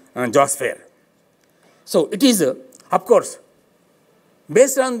the Joseph. So it is, of course,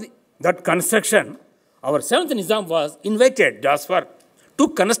 based on that construction, our 7th Nizam was invited, Joseph, to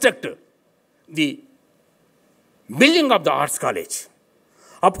construct the building of the Arts College.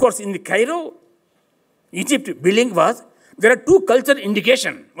 Of course, in the Cairo, Egypt building there are two cultural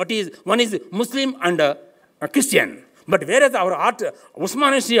indications. One is Muslim and Christian. But whereas our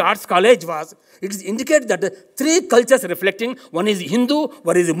Usmania Arts College it is indicated that 3 cultures reflecting, one is Hindu,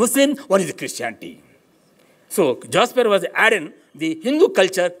 one is Muslim, one is Christianity. So, Joseph was adding the Hindu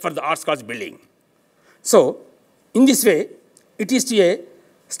culture for the Arts College building. So, in this way, it is a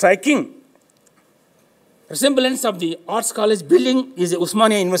striking resemblance of the Arts College building is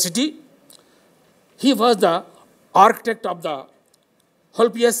Usmania University. He was the architect of the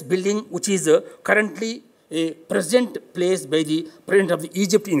Holpius building, which is currently a present place by the President of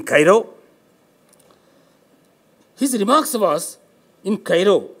Egypt in Cairo. His remarks was, in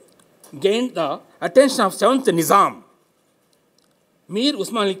Cairo, gained the attention of 7th Nizam, Mir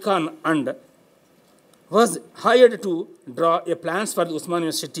Usman Ali Khan, and was hired to draw a plans for the Usmania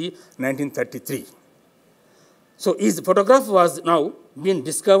University 1933. So his photograph was now being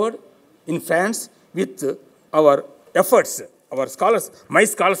discovered in France with our efforts, our scholars, my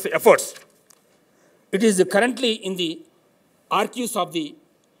scholars' efforts. It is currently in the archives of the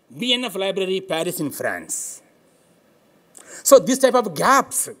BNF Library, Paris in France. So this type of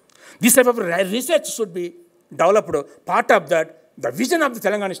gaps, this type of research should be developed. Part of that, the vision of the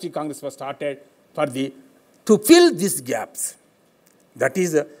Telangana History Congress was started to fill these gaps. That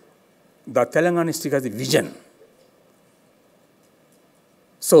is the Telangana History Congress vision.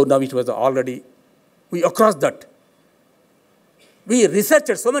 So now it was already, we across that. We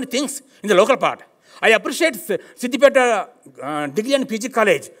researched so many things in the local part. I appreciate Siddipeta Degree and PG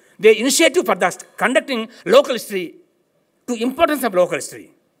College, their initiative for conducting local history, to importance of local history.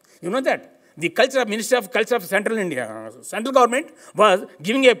 You know that the Ministry of Culture of Central India, central government was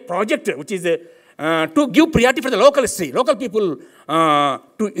giving a project which is to give priority for the local history, local people,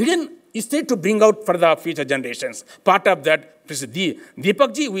 to hidden history to bring out for the future generations. Part of that,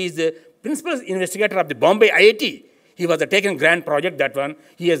 Deepak ji, who is the principal investigator of the Bombay IIT, he was taken grant project, that one.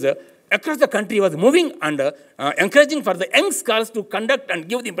 He has, across the country, was moving and encouraging for the young scholars to conduct and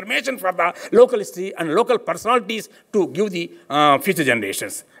give the information for the local history and local personalities to give the future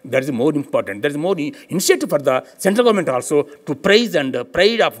generations. That is more important. There is more initiative for the central government also to praise and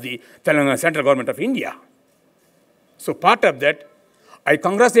pride of the Telangana central government of India. So part of that, I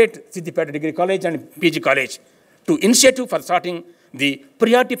congratulate Siddipeta Degree College and PG College to initiative for starting the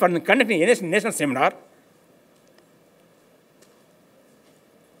priority for conducting a national seminar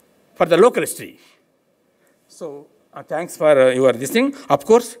for the local history. So thanks for your this thing. Of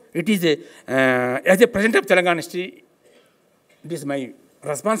course, it is as a president of Telangana history, it is my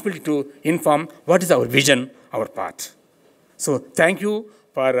responsibility to inform what is our vision, our path. So thank you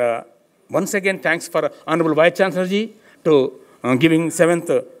for, once again, thanks for Honorable Vice Chancellor ji to giving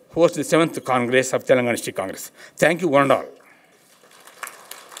host the 7th Congress of Telangana History Congress. Thank you, one and all.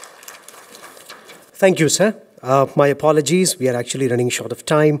 Thank you, sir. My apologies. We are actually running short of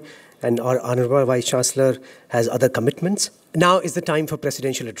time, and our Honorable Vice Chancellor has other commitments. Now is the time for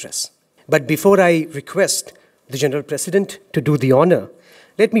presidential address. But before I request the General President to do the honor,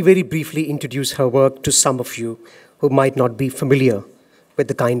 let me very briefly introduce her work to some of you who might not be familiar with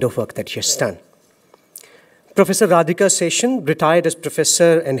the kind of work that she has done. Professor Radhika Seshan retired as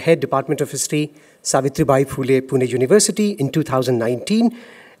Professor and Head Department of History, Savitribai Phule, Pune University in 2019,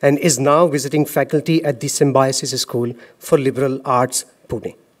 and is now visiting faculty at the Symbiosis School for Liberal Arts,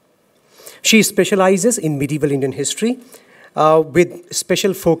 Pune. She specializes in medieval Indian history with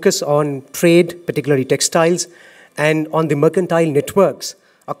special focus on trade, particularly textiles, and on the mercantile networks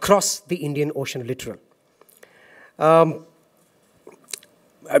across the Indian Ocean littoral.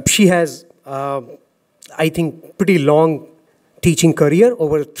 She has, I think, pretty long teaching career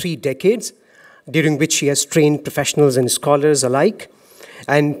over 3 decades, during which she has trained professionals and scholars alike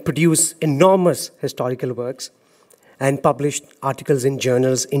and produced enormous historical works and published articles in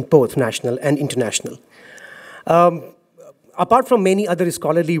journals in both national and international. Apart from many other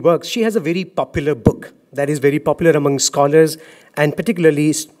scholarly works, she has a very popular book that is very popular among scholars and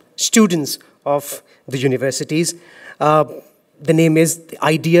particularly students of the universities. The name is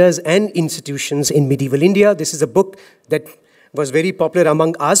Ideas and Institutions in Medieval India. This is a book that was very popular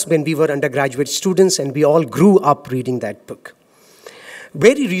among us when we were undergraduate students, and we all grew up reading that book.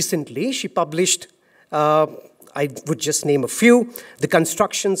 Very recently, she published, I would just name a few, The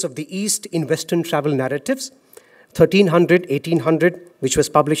Constructions of the East in Western Travel Narratives, 1300-1800, which was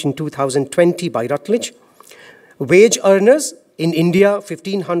published in 2020 by Routledge. Wage Earners in India,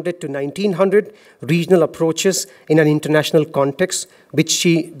 1500 to 1900, Regional Approaches in an International Context, which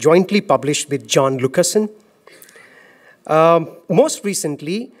she jointly published with John Lucassen. Most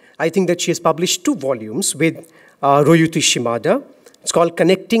recently, I think that she has published 2 volumes with Royuti Shimada. It's called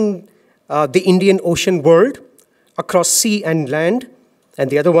Connecting the Indian Ocean World Across Sea and Land, and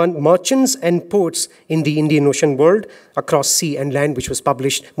the other one, Merchants and Ports in the Indian Ocean World Across Sea and Land, which was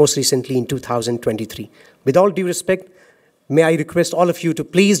published most recently in 2023. With all due respect, may I request all of you to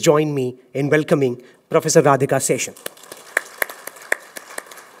please join me in welcoming Professor Radhika Seshan.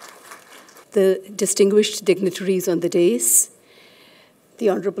 The distinguished dignitaries on the dais, the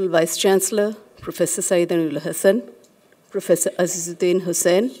Honorable Vice Chancellor, Professor Sayyid Hassan, Professor Azizuddin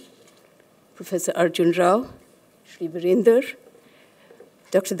Hussain, Professor Arjun Rao, Shri Virender,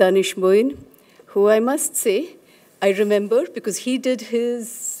 Dr. Danish Moin, who I must say, I remember because he did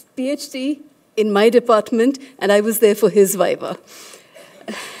his PhD in my department and I was there for his viva.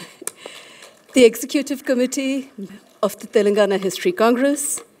 The Executive Committee of the Telangana History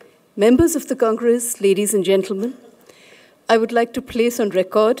Congress, members of the Congress, ladies and gentlemen, I would like to place on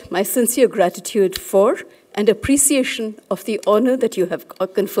record my sincere gratitude for and appreciation of the honor that you have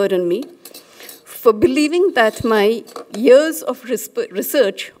conferred on me, for believing that my years of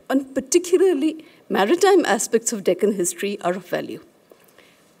research on particularly maritime aspects of Deccan history are of value.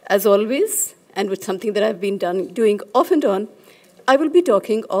 As always, and with something that I've been doing off and on, I will be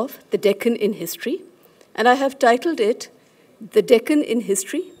talking of the Deccan in history, and I have titled it, The Deccan in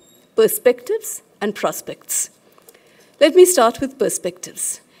History, Perspectives and Prospects. Let me start with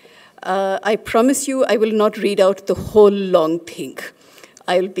perspectives. I promise you I will not read out the whole long thing.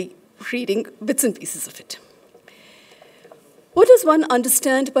 I'll be reading bits and pieces of it. What does one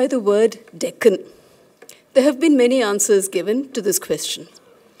understand by the word Deccan? There have been many answers given to this question.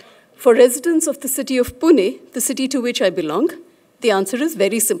 For residents of the city of Pune, the city to which I belong, the answer is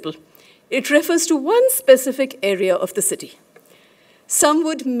very simple. It refers to one specific area of the city. Some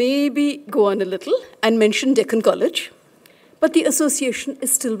would maybe go on a little and mention Deccan College, but the association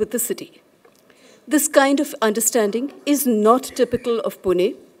is still with the city. This kind of understanding is not typical of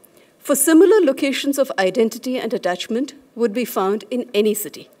Pune, for similar locations of identity and attachment would be found in any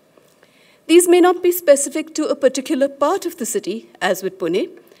city. These may not be specific to a particular part of the city, as with Pune,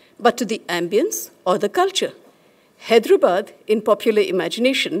 but to the ambience or the culture. Hyderabad, in popular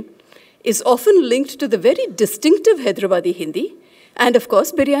imagination, is often linked to the very distinctive Hyderabadi Hindi and, of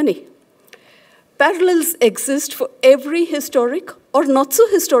course, biryani. Parallels exist for every historic or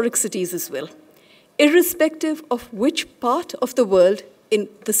not-so-historic cities as well, irrespective of which part of the world in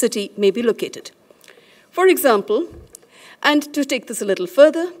the city may be located. For example, and to take this a little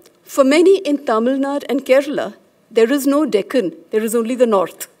further, for many in Tamil Nadu and Kerala, there is no Deccan, there is only the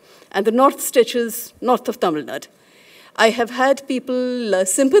north, and the north stretches north of Tamil Nadu. I have had people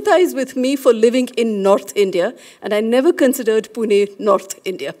sympathize with me for living in North India, and I never considered Pune North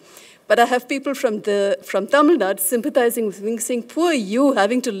India. But I have people from Tamil Nadu sympathizing with me, saying, poor you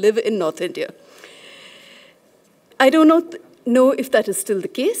having to live in North India. I do not know if that is still the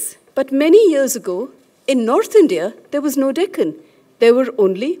case, but many years ago, in North India, there was no Deccan. There were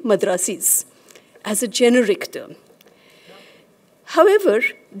only Madrasis, as a generic term. However,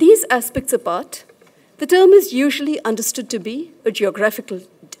 these aspects apart, the term is usually understood to be a geographical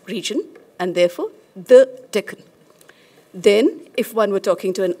region, and therefore, the Deccan. Then, if one were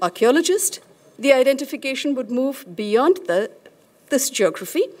talking to an archaeologist, the identification would move beyond this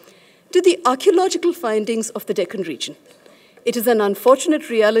geography to the archaeological findings of the Deccan region. It is an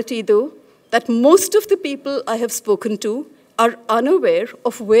unfortunate reality, though, that most of the people I have spoken to are unaware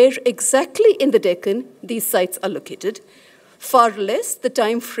of where exactly in the Deccan these sites are located, far less the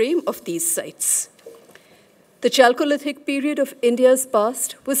time frame of these sites. The Chalcolithic period of India's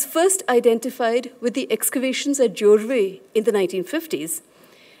past was first identified with the excavations at Jorwe in the 1950s,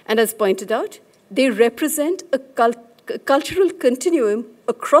 and as pointed out, they represent a cultural continuum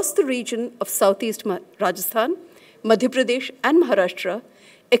across the region of southeast Rajasthan, Madhya Pradesh, and Maharashtra,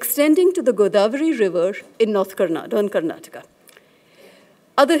 extending to the Godavari River in northern Karnataka.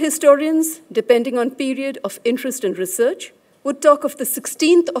 Other historians, depending on period of interest and research, would talk of the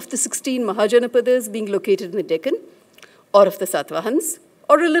 16th of the 16 Mahajanapadas being located in the Deccan, or of the Satvahans,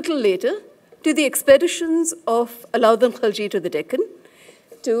 or a little later, to the expeditions of Alauddin Khalji to the Deccan,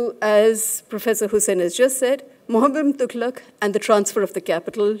 to, as Professor Hussain has just said, Muhammad Tughlaq and the transfer of the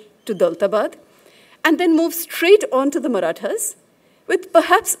capital to Daulatabad, and then move straight on to the Marathas, with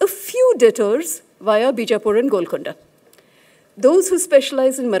perhaps a few detours via Bijapur and Golconda. Those who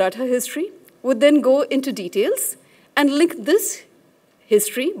specialize in Maratha history would then go into details and link this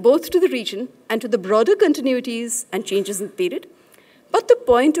history both to the region and to the broader continuities and changes in the period, but the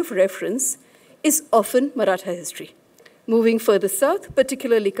point of reference is often Maratha history. Moving further south,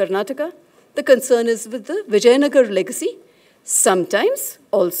 particularly Karnataka, the concern is with the Vijayanagar legacy, sometimes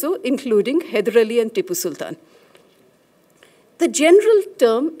also including Hyder Ali and Tipu Sultan. The general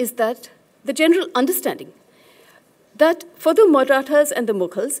term is that, the general understanding that for the Marathas and the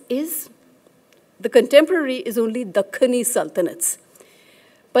Mughals is, the contemporary is only Dakhani sultanates.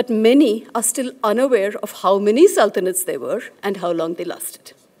 But many are still unaware of how many sultanates there were and how long they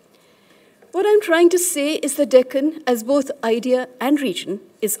lasted. What I'm trying to say is the Deccan, as both idea and region,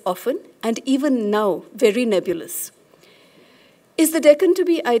 is often, and even now, very nebulous. Is the Deccan to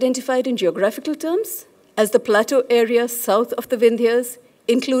be identified in geographical terms as the plateau area south of the Vindhyas,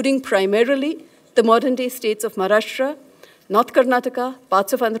 including primarily the modern-day states of Maharashtra, North Karnataka,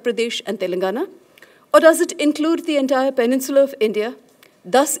 parts of Andhra Pradesh, and Telangana? Or does it include the entire peninsula of India,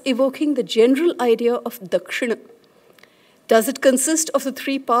 thus evoking the general idea of Dakshina? Does it consist of the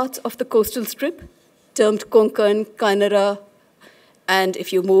three parts of the coastal strip, termed Konkan, Kanara, and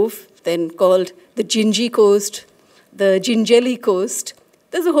if you move, then called the Jinji coast, the Jinjeli coast?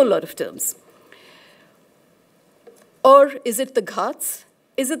 There's a whole lot of terms. Or is it the Ghats?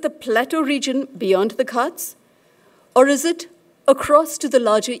 Is it the plateau region beyond the Ghats? Or is it across to the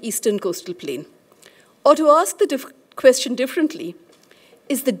larger eastern coastal plain? Or to ask the question differently,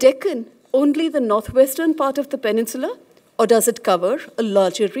 is the Deccan only the northwestern part of the peninsula, or does it cover a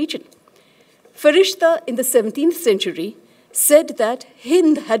larger region? Farishta in the 17th century said that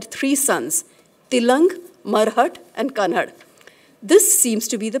Hind had three sons, Tilang, Marhat, and Kanhad. This seems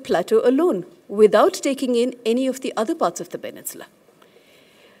to be the plateau alone, without taking in any of the other parts of the peninsula.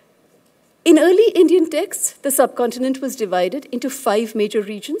 In early Indian texts, the subcontinent was divided into 5 major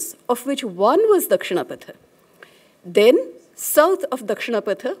regions, of which one was Dakshinapatha. Then, south of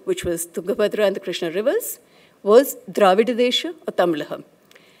Dakshinapatha, which was Tungabhadra and the Krishna rivers, was Dravidadesha or Tamilaham.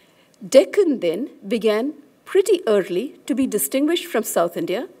 Deccan then began pretty early to be distinguished from South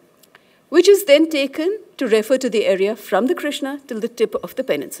India, which is then taken to refer to the area from the Krishna till the tip of the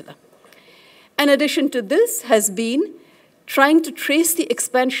peninsula. An addition to this has been trying to trace the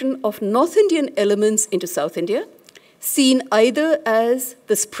expansion of North Indian elements into South India, seen either as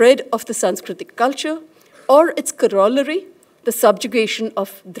the spread of the Sanskritic culture or its corollary, the subjugation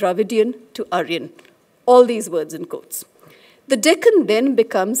of Dravidian to Aryan. All these words in quotes. The Deccan then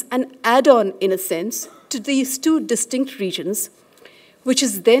becomes an add-on, in a sense, to these two distinct regions, which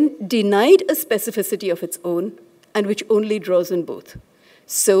is then denied a specificity of its own and which only draws on both.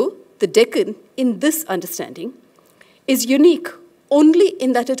 So, the Deccan, in this understanding, is unique only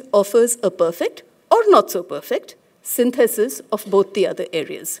in that it offers a perfect, or not so perfect, synthesis of both the other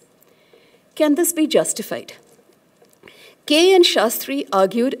areas. Can this be justified? K. and Shastri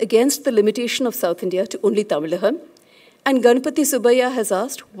argued against the limitation of South India to only Tamilaham, and Ganpati Subbaiah has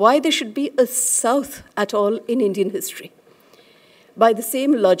asked why there should be a South at all in Indian history. By the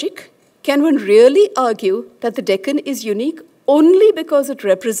same logic, can one really argue that the Deccan is unique only because it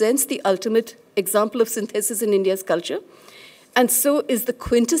represents the ultimate example of synthesis in India's culture, and so is the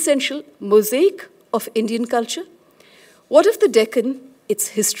quintessential mosaic of Indian culture? What of the Deccan, its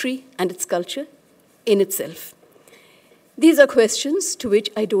history and its culture in itself? These are questions to which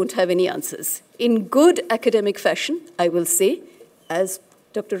I don't have any answers. In good academic fashion, I will say, as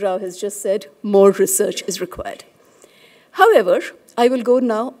Dr. Rao has just said, more research is required. However, I will go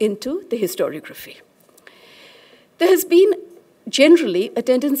now into the historiography. There has been generally a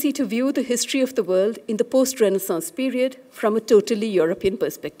tendency to view the history of the world in the post-Renaissance period from a totally European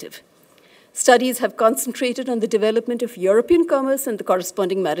perspective. Studies have concentrated on the development of European commerce and the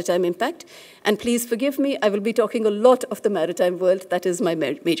corresponding maritime impact. And please forgive me, I will be talking a lot of the maritime world. That is my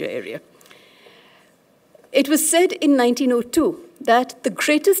major area. It was said in 1902 that the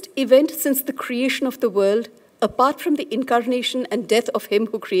greatest event since the creation of the world, apart from the incarnation and death of him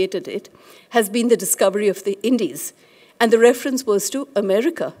who created it, has been the discovery of the Indies. And the reference was to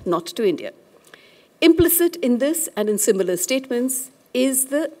America, not to India. Implicit in this and in similar statements is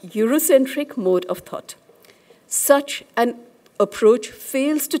the Eurocentric mode of thought. Such an approach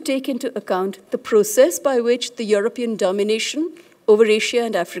fails to take into account the process by which the European domination over Asia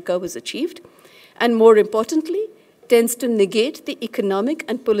and Africa was achieved, and more importantly, tends to negate the economic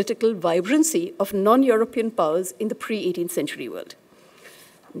and political vibrancy of non-European powers in the pre-18th century world.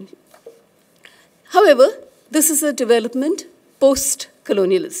 However, this is a development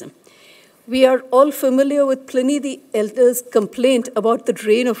post-colonialism. We are all familiar with Pliny the Elder's complaint about the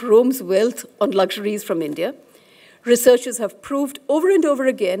drain of Rome's wealth on luxuries from India. Researchers have proved over and over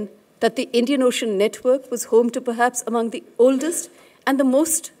again that the Indian Ocean network was home to perhaps among the oldest and the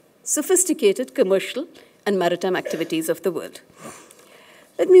most sophisticated commercial and maritime activities of the world.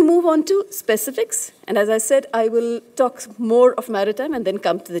 Let me move on to specifics. And as I said, I will talk more of maritime and then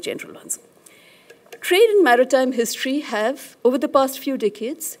come to the general ones. Trade and maritime history have, over the past few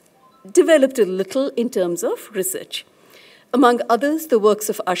decades, developed a little in terms of research. Among others, the works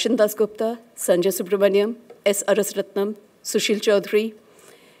of Ashin Das Gupta, Sanjay Subramaniam, S. Arasratnam, Sushil Chaudhary,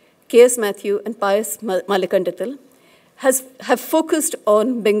 K.S. Matthew, and Pius Malikandathil have focused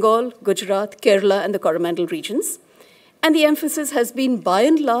on Bengal, Gujarat, Kerala, and the Coromandel regions. And the emphasis has been, by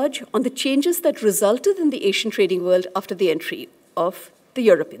and large, on the changes that resulted in the Asian trading world after the entry of the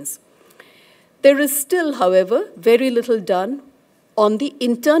Europeans. There is still, however, very little done on the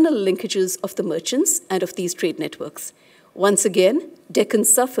internal linkages of the merchants and of these trade networks. Once again, Deccan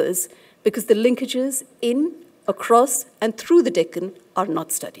suffers because the linkages in, across, and through the Deccan are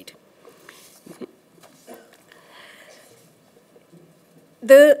not studied.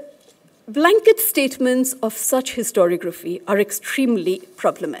 The blanket statements of such historiography are extremely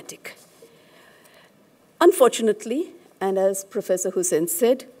problematic. Unfortunately, and as Professor Hussain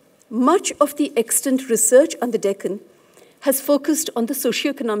said, much of the extant research on the Deccan has focused on the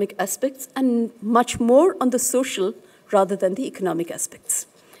socioeconomic aspects and much more on the social rather than the economic aspects.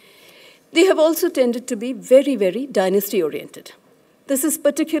 They have also tended to be very, very dynasty-oriented. This is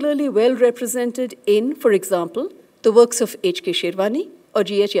particularly well represented in, for example, the works of H.K. Sherwani or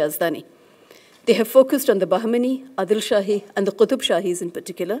G.H. Yazdani. They have focused on the Bahmani, Adil Shahi, and the Qutub Shahis in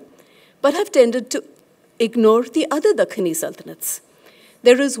particular, but have tended to ignore the other Dakhani sultanates.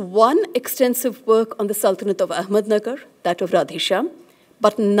 There is one extensive work on the Sultanate of Ahmednagar, that of Radhesham,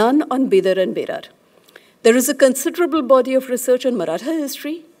 but none on Bidar and Berar. There is a considerable body of research on Maratha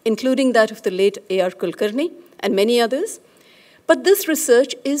history, including that of the late A.R. Kulkarni and many others, but this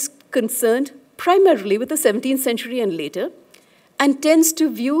research is concerned primarily with the 17th century and later, and tends to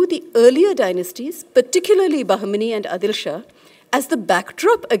view the earlier dynasties, particularly Bahmani and Adil Shah, as the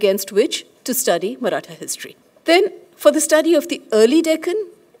backdrop against which to study Maratha history. Then, for the study of the early Deccan,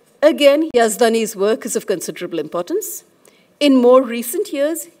 again, Yazdani's work is of considerable importance. In more recent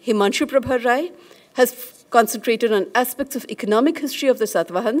years, Himanshu Prabha Rai has concentrated on aspects of economic history of the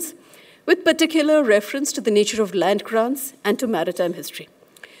Satvahans, with particular reference to the nature of land grants and to maritime history.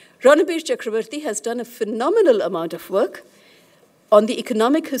 Ranabir Chakravarti has done a phenomenal amount of work on the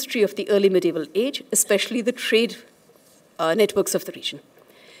economic history of the early medieval age, especially the trade networks of the region.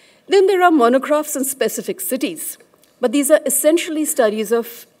 Then there are monographs on specific cities, but these are essentially studies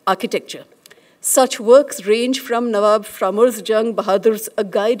of architecture. Such works range from Nawab Framurz Jung Bahadur's A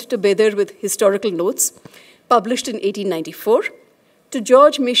Guide to Bedar with Historical Notes, published in 1894, to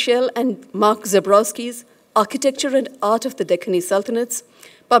George Michel and Mark Zabrowski's Architecture and Art of the Deccani Sultanates,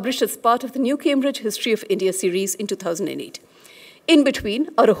 published as part of the New Cambridge History of India series in 2008. In between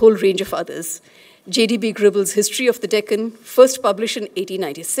are a whole range of others. J.D.B. Gribble's History of the Deccan, first published in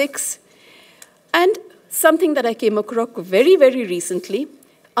 1896, and something that I came across very, very recently,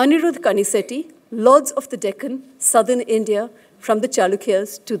 Anirudh Kanisetti, Lords of the Deccan, Southern India, from the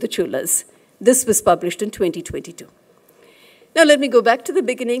Chalukyas to the Cholas. This was published in 2022. Now let me go back to the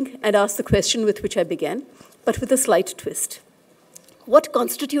beginning and ask the question with which I began, but with a slight twist. What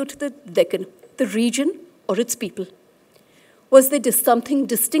constitutes the Deccan, the region or its people? Was there something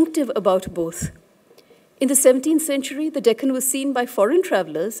distinctive about both? In the 17th century, the Deccan was seen by foreign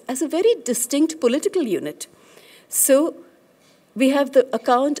travelers as a very distinct political unit. So we have the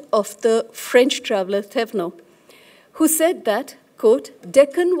account of the French traveler Thévenot, who said that, quote,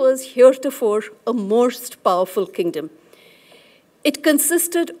 Deccan was heretofore a most powerful kingdom. It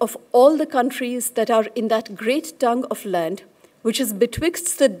consisted of all the countries that are in that great tongue of land, which is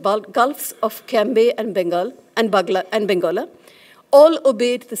betwixt the gulfs of Cambay and Bengal and Bengala, all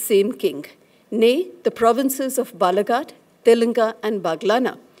obeyed the same king. Nay, the provinces of Balaghat, Telangana, and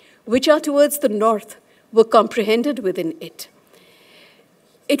Baglana, which are towards the north, were comprehended within it.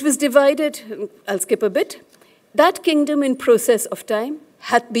 It was divided, I'll skip a bit. That kingdom in process of time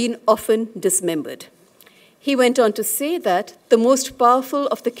hath been often dismembered. He went on to say that the most powerful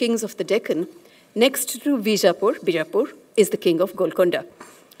of the kings of the Deccan, next to Bijapur, is the king of Golconda.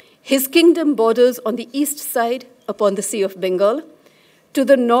 His kingdom borders on the east side upon the Sea of Bengal, to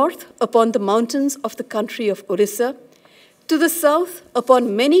the north upon the mountains of the country of Orissa, to the south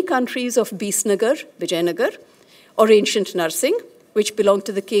upon many countries of Bisnagar, Vijayanagar, or ancient Narsing, which belonged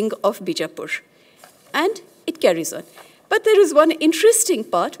to the king of Bijapur. And it carries on. But there is one interesting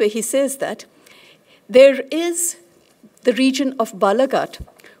part where he says that there is the region of Balaghat,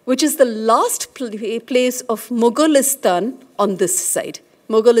 which is the last place of Mogholistan on this side.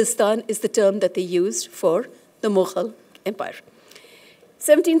 Mogholistan is the term that they used for the Mughal Empire.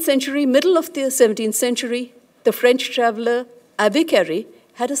 17th century, middle of the 17th century, the French traveler Abbé Carré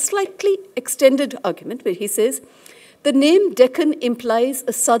had a slightly extended argument where he says, the name Deccan implies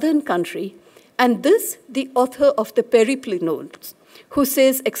a southern country, and this the author of the Periply notes, who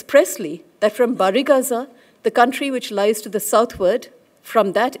says expressly that from Barigaza, the country which lies to the southward,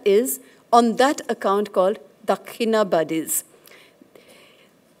 from that is, on that account called Dakhinabadis.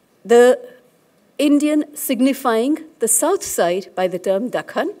 The Indian signifying the south side by the term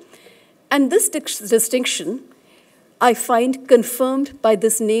Dakhan, and this distinction I find confirmed by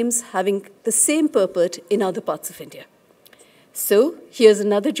these names having the same purport in other parts of India. So here's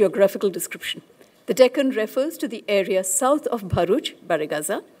another geographical description. The Deccan refers to the area south of Bharuch,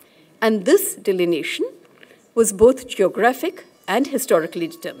 Barigaza, and this delineation was both geographic and historically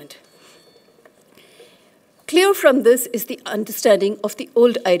determined. Clear from this is the understanding of the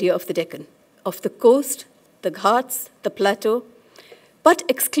old idea of the Deccan, of the coast, the Ghats, the plateau, but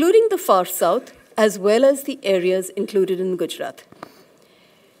excluding the far south as well as the areas included in Gujarat.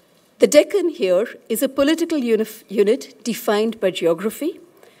 The Deccan here is a political unit defined by geography,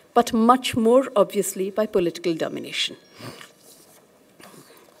 but much more obviously by political domination.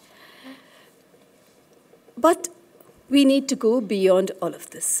 But we need to go beyond all of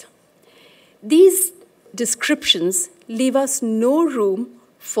this. These descriptions leave us no room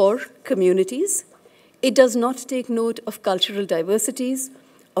for communities. It does not take note of cultural diversities,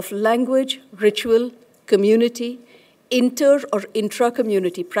 of language, ritual, community, inter- or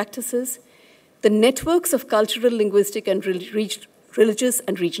intra-community practices, the networks of cultural, linguistic, and religious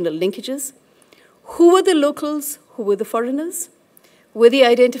and regional linkages. Who were the locals? Who were the foreigners? Were they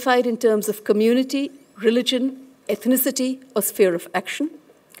identified in terms of community, religion, ethnicity, or sphere of action?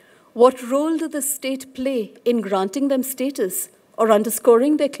 What role did the state play in granting them status or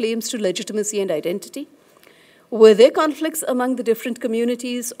underscoring their claims to legitimacy and identity? Were there conflicts among the different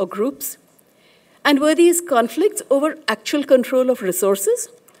communities or groups? And were these conflicts over actual control of resources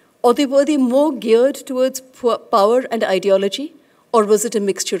Or were they more geared towards power and ideology, or was it a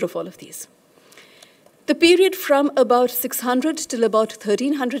mixture of all of these? The period from about 600 till about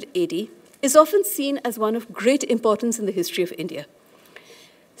 1300 AD is often seen as one of great importance in the history of India.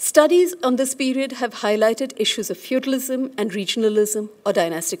 Studies on this period have highlighted issues of feudalism and regionalism or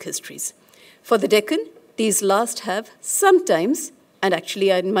dynastic histories. For the Deccan, these last have sometimes, and actually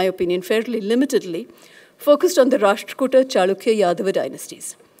in my opinion fairly limitedly, focused on the Rashtrakuta, Chalukya, Yadava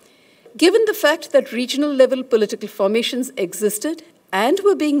dynasties. Given the fact that regional level political formations existed and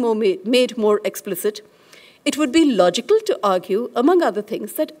were being made more explicit, it would be logical to argue, among other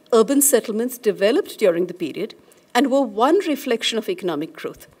things, that urban settlements developed during the period and were one reflection of economic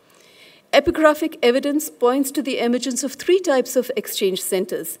growth. Epigraphic evidence points to the emergence of three types of exchange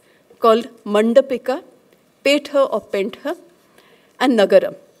centers called Mandapika, Petha or Pentha, and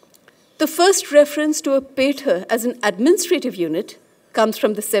Nagaram. The first reference to a Petha as an administrative unit comes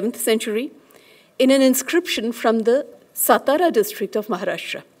from the 7th century in an inscription from the Satara district of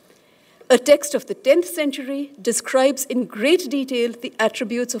Maharashtra. A text of the 10th century describes in great detail the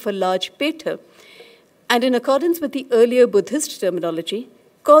attributes of a large Petha, and in accordance with the earlier Buddhist terminology,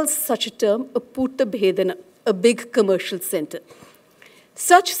 calls such a term a Putta Bhedana, a big commercial center.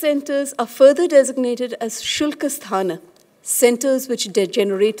 Such centers are further designated as Shulkasthana, centers which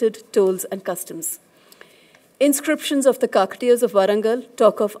generated tolls and customs. Inscriptions of the Kakatiyas of Warangal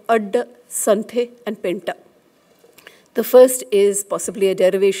talk of Adda, Santhe, and Penta. The first is possibly a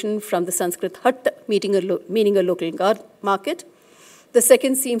derivation from the Sanskrit Hatta, meaning a local market. The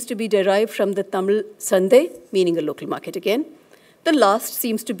second seems to be derived from the Tamil Sandhe, meaning a local market again. The last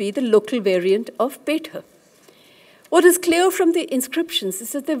seems to be the local variant of Petha. What is clear from the inscriptions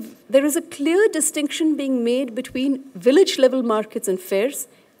is that there is a clear distinction being made between village-level markets and fairs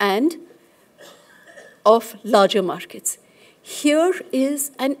and of larger markets. Here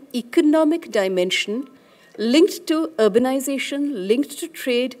is an economic dimension linked to urbanization, linked to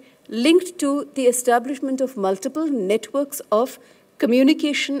trade, linked to the establishment of multiple networks of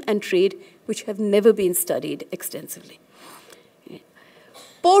communication and trade, which have never been studied extensively.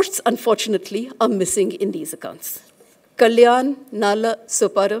 Ports, unfortunately, are missing in these accounts. Kalyan, Nala,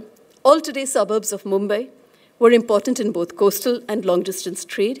 Sopara, all today suburbs of Mumbai, were important in both coastal and long-distance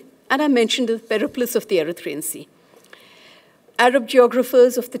trade, and I mentioned the periplus of the Erythraean Sea. Arab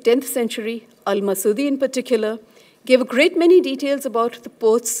geographers of the 10th century, Al-Masudi in particular, gave a great many details about the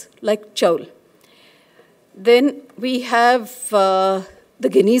ports like Chaul. Then we have the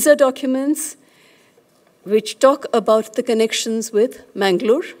Geniza documents, which talk about the connections with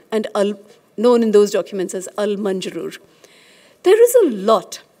Mangalore and known in those documents as Al-Manjarur. There is a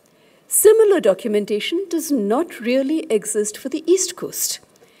lot. Similar documentation does not really exist for the East Coast.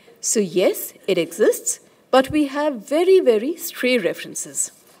 So yes, it exists, but we have very, very stray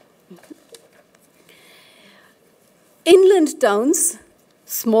references. Inland towns,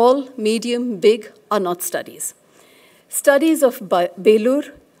 small, medium, big, are not studies. Studies of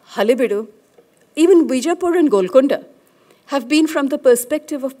Belur, Halebedu, even Bijapur and Golconda have been from the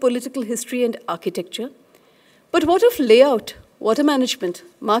perspective of political history and architecture. But what of layout, water management,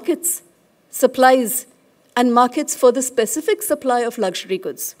 markets, supplies, and markets for the specific supply of luxury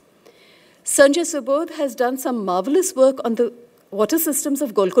goods? Sanjay Subodh has done some marvelous work on the water systems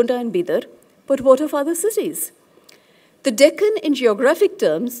of Golconda and Bidar, but what of other cities? The Deccan, in geographic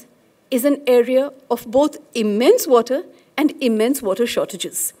terms, is an area of both immense water and immense water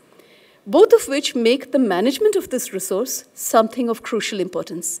shortages, both of which make the management of this resource something of crucial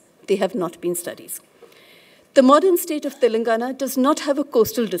importance. They have not been studied. The modern state of Telangana does not have a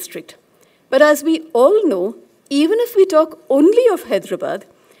coastal district, but as we all know, even if we talk only of Hyderabad,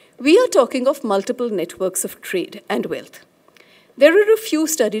 we are talking of multiple networks of trade and wealth. There are a few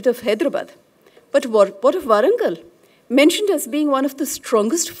studied of Hyderabad, but what of Warangal? Mentioned as being one of the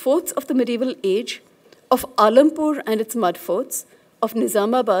strongest forts of the medieval age, of Alampur and its mud forts, of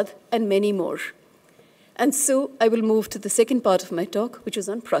Nizamabad, and many more. And so I will move to the second part of my talk, which is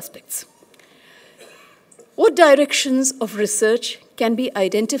on prospects. What directions of research can be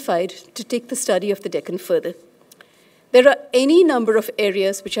identified to take the study of the Deccan further? There are any number of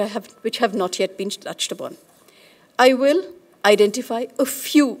areas which have not yet been touched upon. I will identify a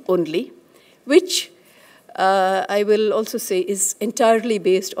few only, which I will also say is entirely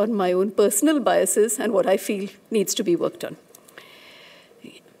based on my own personal biases and what I feel needs to be worked on.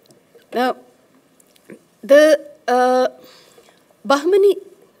 Now, the Bahmani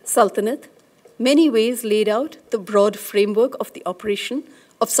Sultanate many ways laid out the broad framework of the operation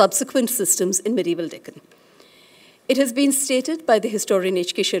of subsequent systems in medieval Deccan. It has been stated by the historian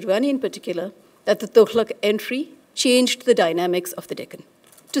H.K. Sherwani in particular that the Tughlaq entry changed the dynamics of the Deccan.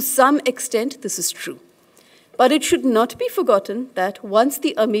 To some extent, this is true. But it should not be forgotten that once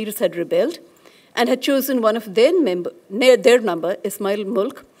the Amirs had rebelled and had chosen one of their number, Ismail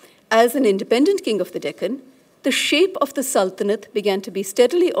Mulk, as an independent king of the Deccan, the shape of the Sultanate began to be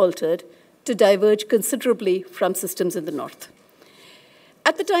steadily altered to diverge considerably from systems in the north.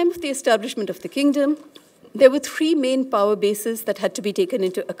 At the time of the establishment of the kingdom, there were three main power bases that had to be taken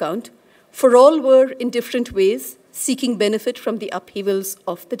into account, for all were, in different ways, seeking benefit from the upheavals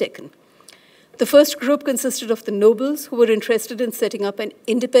of the Deccan. The first group consisted of the nobles who were interested in setting up an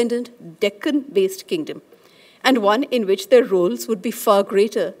independent Deccan-based kingdom, and one in which their roles would be far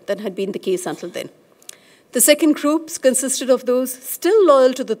greater than had been the case until then. The second group consisted of those still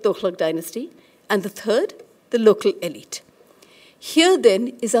loyal to the Tughlaq dynasty, and the third, the local elite. Here,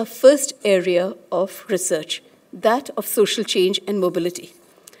 then, is our first area of research, that of social change and mobility.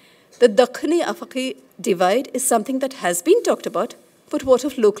 The Dakhini-Afaqi divide is something that has been talked about, but what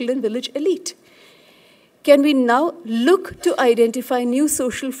of local and village elite? Can we now look to identify new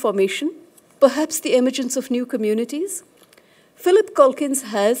social formation, perhaps the emergence of new communities? Philip Calkins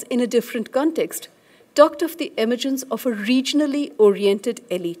has, in a different context, talked of the emergence of a regionally oriented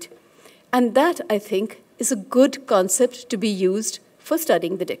elite. And that, I think, is a good concept to be used for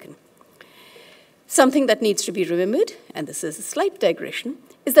studying the Deccan. Something that needs to be remembered, and this is a slight digression,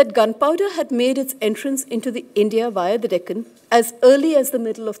 is that gunpowder had made its entrance into India via the Deccan as early as the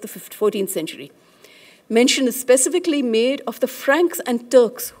middle of the 14th century. Mention is specifically made of the Franks and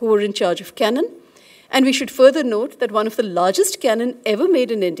Turks who were in charge of cannon, and we should further note that one of the largest cannon ever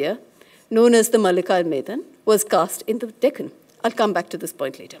made in India, known as the Malika Maidan, was cast in the Deccan. I'll come back to this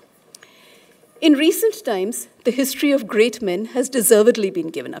point later. In recent times, the history of great men has deservedly been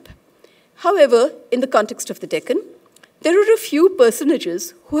given up. However, in the context of the Deccan, there are a few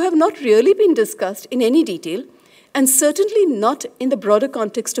personages who have not really been discussed in any detail, and certainly not in the broader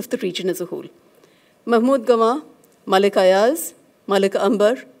context of the region as a whole. Mahmud Gama, Malik Ayaz, Malik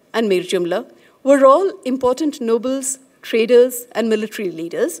Ambar, and Mir Jumla were all important nobles, traders, and military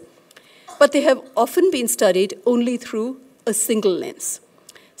leaders, but they have often been studied only through a single lens.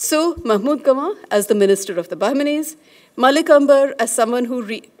 So, Mahmud Gama as the minister of the Bahmanis, Malik Ambar as someone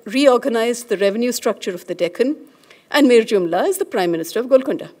who reorganized the revenue structure of the Deccan, and Mir Jumla as the prime minister of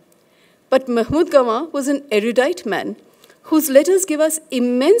Golconda. But Mahmud Gama was an erudite man whose letters give us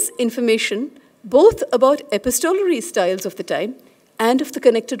immense information both about epistolary styles of the time and of the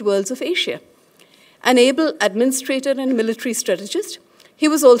connected worlds of Asia. An able administrator and military strategist, he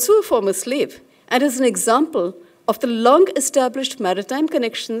was also a former slave and is an example of the long-established maritime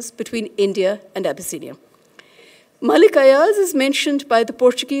connections between India and Abyssinia. Malik Ayaz is mentioned by the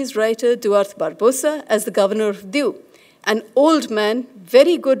Portuguese writer Duarte Barbosa as the governor of Diu, an old man,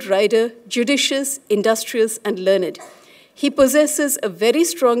 very good rider, judicious, industrious, and learned. He possesses a very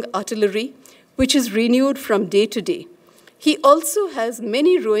strong artillery, which is renewed from day to day. He also has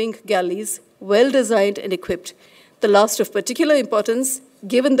many rowing galleys, well-designed and equipped, the last of particular importance,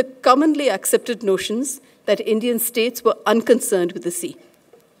 given the commonly accepted notions that Indian states were unconcerned with the sea.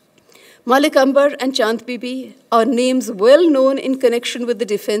 Malik Ambar and Chand Bibi are names well known in connection with the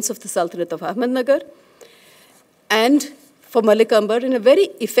defense of the Sultanate of Ahmednagar, and for Malik Ambar in a very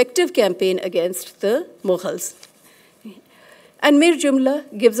effective campaign against the Mughals. And Mir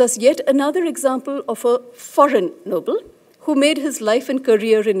Jumla gives us yet another example of a foreign noble who made his life and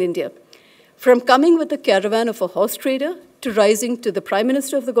career in India, from coming with a caravan of a horse trader to rising to the prime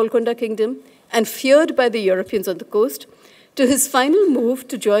minister of the Golconda kingdom and feared by the Europeans on the coast, to his final move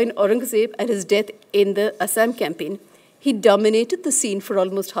to join Aurangzeb at his death in the Assam campaign. He dominated the scene for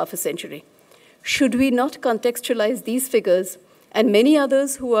almost half a century. Should we not contextualize these figures and many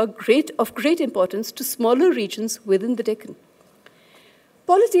others who are of great importance to smaller regions within the Deccan?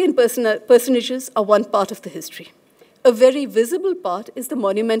 Polity and personages are one part of the history. A very visible part is the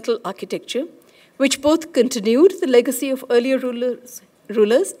monumental architecture, which both continued the legacy of earlier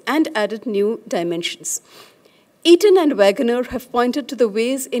rulers and added new dimensions. Eaton and Wagoner have pointed to the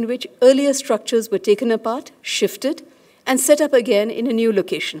ways in which earlier structures were taken apart, shifted, and set up again in a new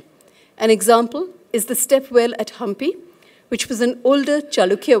location. An example is the step well at Hampi, which was an older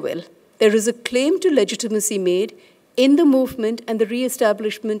Chalukya well. There is a claim to legitimacy made in the movement and the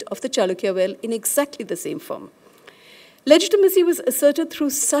re-establishment of the Chalukya well in exactly the same form. Legitimacy was asserted through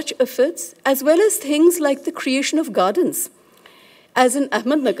such efforts, as well as things like the creation of gardens. As in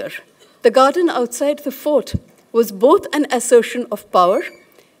Ahmednagar, the garden outside the fort was both an assertion of power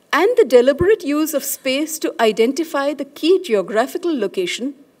and the deliberate use of space to identify the key geographical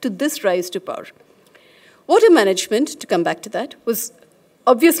location to this rise to power. Water management, to come back to that, was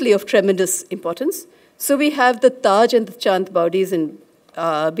obviously of tremendous importance. So we have the Taj and the Chand Baudis in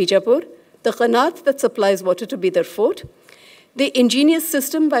Bijapur, the qanaat that supplies water to Bidar Fort, the ingenious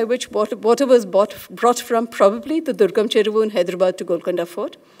system by which water was brought from probably the Durgam Cheruvu in Hyderabad to Golconda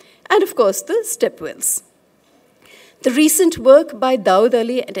Fort, and of course the step wells. The recent work by Dawood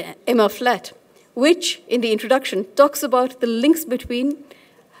Ali and Emma Flatt, which in the introduction talks about the links between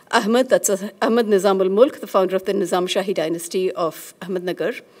Ahmad, that's Ahmad Nizam al-Mulk, the founder of the Nizam Shahi dynasty of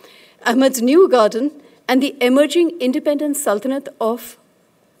Ahmednagar, Ahmad's new garden, and the emerging independent Sultanate of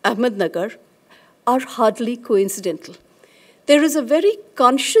Ahmednagar are hardly coincidental. There is a very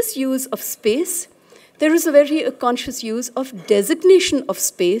conscious use of space. There is a very conscious use of designation of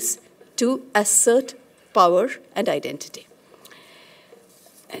space to assert power and identity.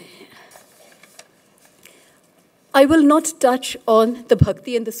 I will not touch on the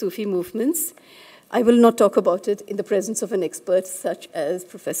Bhakti and the Sufi movements. I will not talk about it in the presence of an expert such as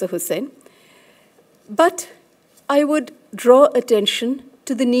Professor Hussain. But I would draw attention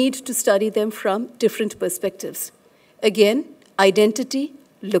to the need to study them from different perspectives. Again, identity,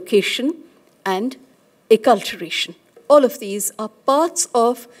 location, and acculturation. All of these are parts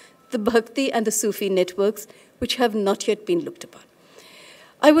of the Bhakti and the Sufi networks which have not yet been looked upon.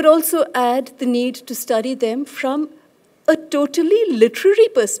 I would also add the need to study them from a totally literary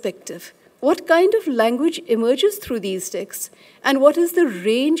perspective. What kind of language emerges through these texts, and what is the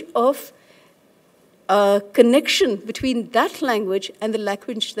range of connection between that language and the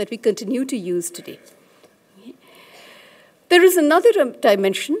language that we continue to use today? There is another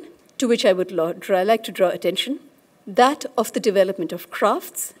dimension to which I would like to draw attention, that of the development of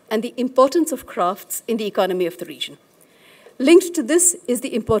crafts and the importance of crafts in the economy of the region. Linked to this is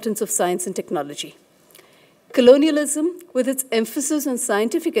the importance of science and technology. Colonialism, with its emphasis on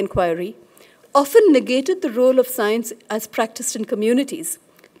scientific inquiry, often negated the role of science as practiced in communities,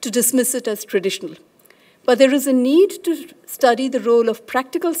 to dismiss it as traditional. But there is a need to study the role of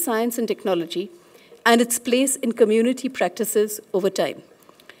practical science and technology and its place in community practices over time.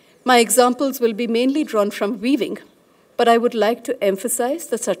 My examples will be mainly drawn from weaving, but I would like to emphasize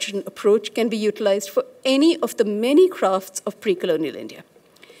that such an approach can be utilized for any of the many crafts of pre-colonial India.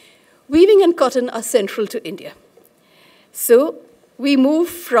 Weaving and cotton are central to India. So we move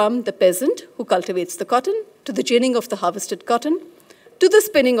from the peasant who cultivates the cotton, to the ginning of the harvested cotton, to the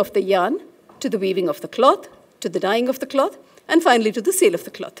spinning of the yarn, to the weaving of the cloth, to the dyeing of the cloth, and finally to the sale of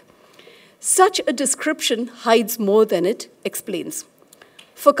the cloth. Such a description hides more than it explains.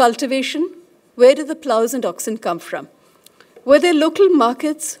 For cultivation, where do the plows and oxen come from? Were there local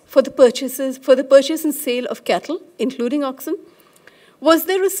markets for the purchase and sale of cattle, including oxen? Was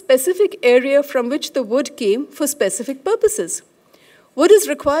there a specific area from which the wood came for specific purposes? Wood is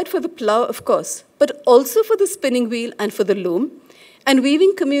required for the plow, of course, but also for the spinning wheel and for the loom. And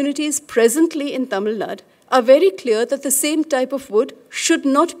weaving communities presently in Tamil Nadu are very clear that the same type of wood should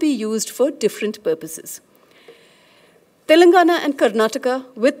not be used for different purposes. Telangana and Karnataka,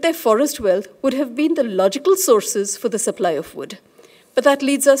 with their forest wealth, would have been the logical sources for the supply of wood. But that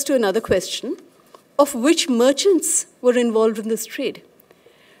leads us to another question of which merchants were involved in this trade.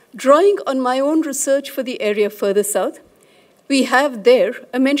 Drawing on my own research for the area further south, we have there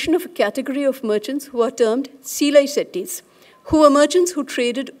a mention of a category of merchants who are termed Silai Settis, who were merchants who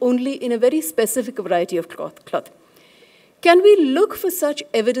traded only in a very specific variety of cloth. Can we look for such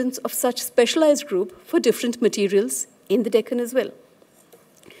evidence of such specialized group for different materials in the Deccan as well?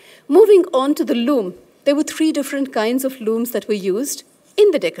 Moving on to the loom, there were three different kinds of looms that were used in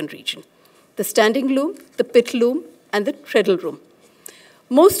the Deccan region: the standing loom, the pit loom, and the treadle loom.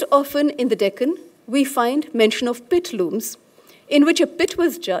 Most often in the Deccan, we find mention of pit looms, in which a pit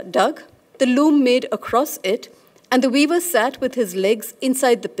was dug, the loom made across it, and the weaver sat with his legs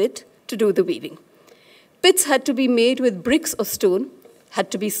inside the pit to do the weaving. Pits had to be made with bricks or stone, had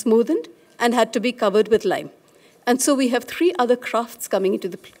to be smoothened, and had to be covered with lime. And so we have three other crafts coming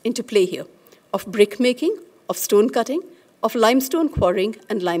into play here: of brick making, of stone cutting, of limestone quarrying,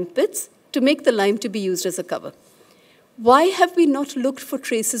 and lime pits to make the lime to be used as a cover. Why have we not looked for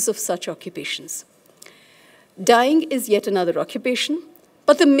traces of such occupations? Dyeing is yet another occupation,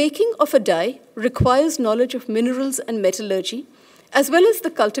 but the making of a dye requires knowledge of minerals and metallurgy, as well as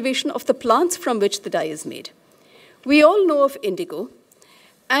the cultivation of the plants from which the dye is made. We all know of indigo,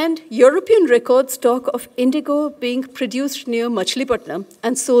 and European records talk of indigo being produced near Machilipatnam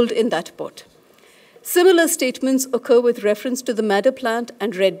and sold in that port. Similar statements occur with reference to the madder plant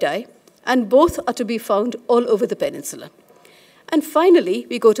and red dye, and both are to be found all over the peninsula. And finally,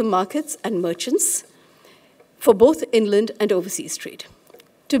 we go to markets and merchants for both inland and overseas trade.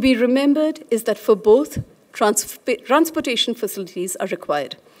 To be remembered is that for both, transportation facilities are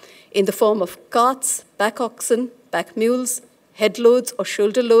required in the form of carts, pack oxen, pack mules, head loads or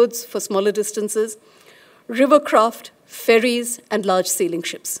shoulder loads for smaller distances, rivercraft, ferries, and large sailing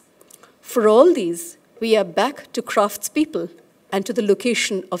ships. For all these, we are back to craftspeople and to the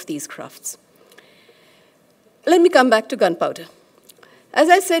location of these crafts. Let me come back to gunpowder. As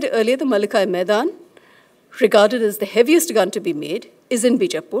I said earlier, the Malikai Maidan, regarded as the heaviest gun to be made, is in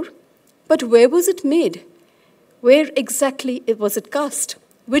Bijapur. But where was it made? Where exactly was it cast?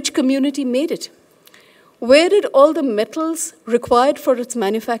 Which community made it? Where did all the metals required for its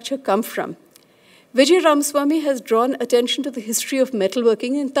manufacture come from? Vijay Ramaswamy has drawn attention to the history of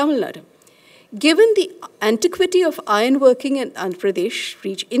metalworking in Tamil Nadu. Given the antiquity of ironworking in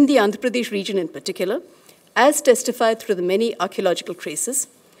the Andhra Pradesh region in particular, as testified through the many archaeological traces,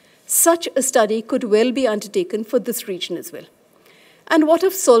 such a study could well be undertaken for this region as well. And what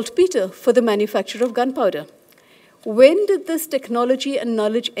of saltpeter for the manufacture of gunpowder? When did this technology and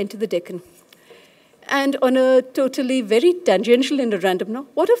knowledge enter the Deccan? And on a totally very tangential and a random note,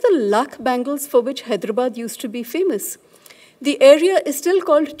 what of the lakh bangles for which Hyderabad used to be famous? The area is still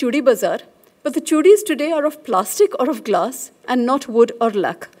called Chudi Bazaar, but the chudis today are of plastic or of glass and not wood or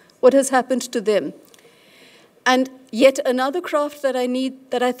lakh. What has happened to them? And yet another craft that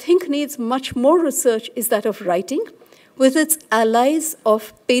I think needs much more research is that of writing, with its allies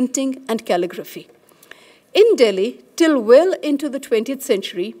of painting and calligraphy. In Delhi, till well into the 20th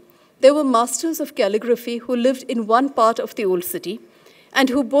century, there were masters of calligraphy who lived in one part of the old city and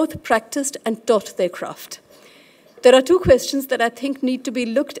who both practiced and taught their craft. There are two questions that I think need to be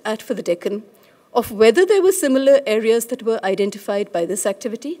looked at for the Deccan, of whether there were similar areas that were identified by this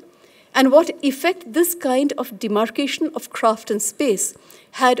activity, and what effect this kind of demarcation of craft and space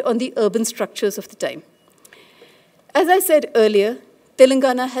had on the urban structures of the time. As I said earlier,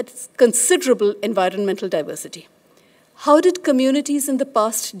 Telangana had considerable environmental diversity. How did communities in the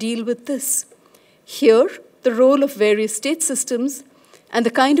past deal with this? Here, the role of various state systems and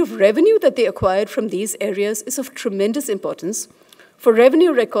the kind of revenue that they acquired from these areas is of tremendous importance, for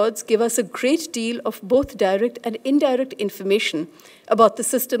revenue records give us a great deal of both direct and indirect information about the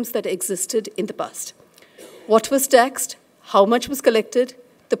systems that existed in the past. What was taxed, how much was collected,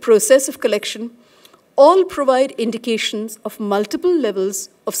 the process of collection, all provide indications of multiple levels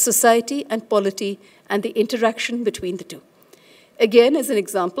of society and polity and the interaction between the two. Again, as an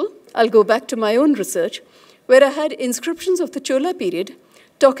example, I'll go back to my own research, where I had inscriptions of the Chola period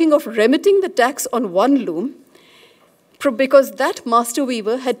talking of remitting the tax on one loom, because that master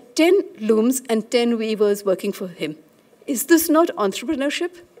weaver had 10 looms and 10 weavers working for him. Is this not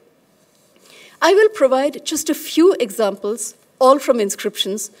entrepreneurship? I will provide just a few examples, all from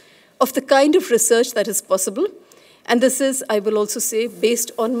inscriptions, of the kind of research that is possible. And this is, I will also say,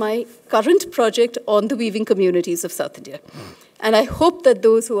 based on my current project on the weaving communities of South India. And I hope that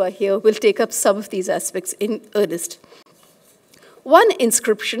those who are here will take up some of these aspects in earnest. One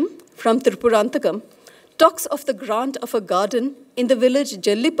inscription from Tripurantakam talks of the grant of a garden in the village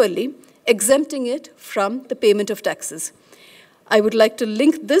Jellipalli, exempting it from the payment of taxes. I would like to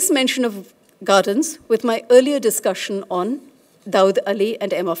link this mention of gardens with my earlier discussion on Daud Ali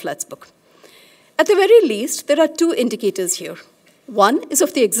and Emma Flatt's book. At the very least, there are two indicators here. One is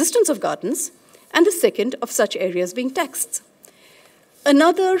of the existence of gardens, and the second of such areas being taxed.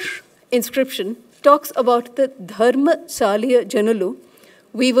 Another inscription talks about the Dharma Shaliya Janulu,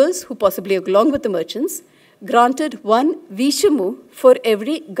 weavers who possibly along with the merchants, granted 1 Vishamu for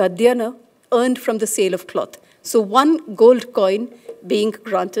every Gadyana earned from the sale of cloth. So 1 gold coin being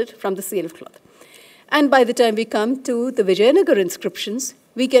granted from the sale of cloth. And by the time we come to the Vijayanagar inscriptions,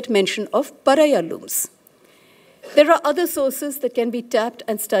 we get mention of Paraya looms. There are other sources that can be tapped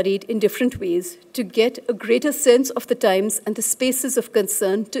and studied in different ways to get a greater sense of the times and the spaces of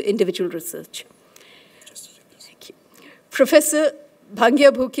concern to individual research. Thank you. Professor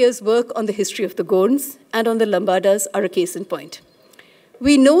Bhangya Bhukia's work on the history of the Gonds and on the Lambadas are a case in point.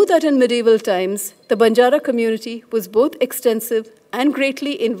 We know that in medieval times, the Banjara community was both extensive and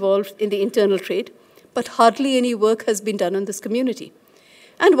greatly involved in the internal trade, but hardly any work has been done on this community.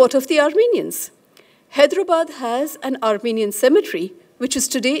 And what of the Armenians? Hyderabad has an Armenian cemetery, which is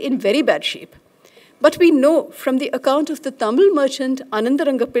today in very bad shape. But we know from the account of the Tamil merchant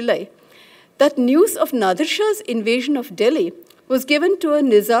Anandaranga Pillai that news of Nadir Shah's invasion of Delhi was given to a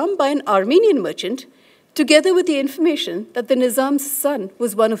Nizam by an Armenian merchant, together with the information that the Nizam's son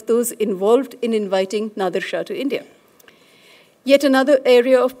was one of those involved in inviting Nadir Shah to India. Yet another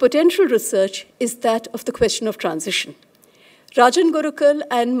area of potential research is that of the question of transition. Rajan Gurukul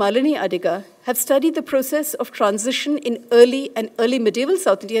and Malini Adiga have studied the process of transition in early and early medieval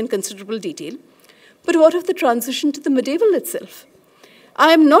South India in considerable detail. But what of the transition to the medieval itself?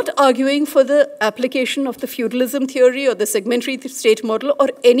 I am not arguing for the application of the feudalism theory or the segmentary state model or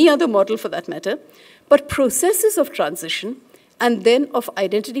any other model for that matter, but processes of transition and then of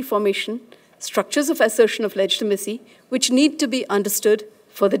identity formation, structures of assertion of legitimacy, which need to be understood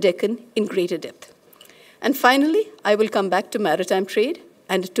for the Deccan in greater depth. And finally, I will come back to maritime trade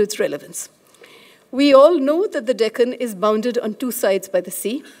and to its relevance. We all know that the Deccan is bounded on two sides by the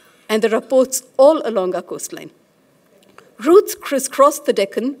sea, and there are ports all along our coastline. Routes crisscross the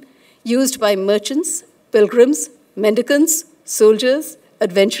Deccan, used by merchants, pilgrims, mendicants, soldiers,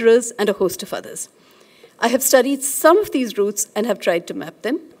 adventurers, and a host of others. I have studied some of these routes and have tried to map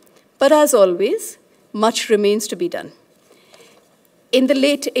them, but as always, much remains to be done. In the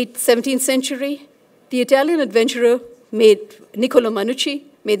late 17th century, the Italian adventurer Niccolo Manucci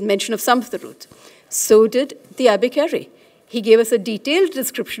made mention of some of the routes. So did the Abbe Carey. He gave us a detailed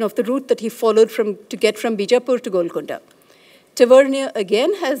description of the route that he followed to get from Bijapur to Golconda. Tavernier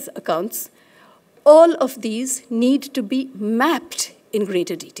again has accounts. All of these need to be mapped in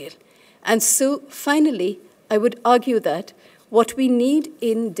greater detail. And so, finally, I would argue that what we need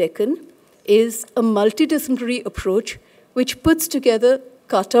in Deccan is a multidisciplinary approach which puts together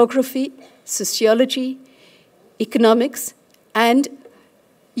cartography, sociology, economics, and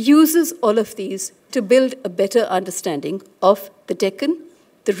uses all of these to build a better understanding of the Deccan,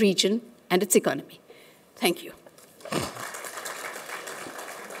 the region, and its economy. Thank you.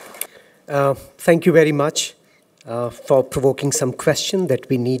 Thank you very much for provoking some question that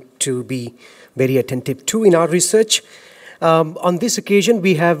we need to be very attentive to in our research. On this occasion,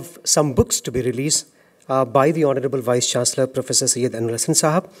 we have some books to be released by the Honorable Vice-Chancellor, Professor Syed Anwar Hasan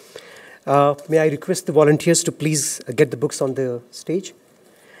Sahab. May I request the volunteers to please get the books on the stage.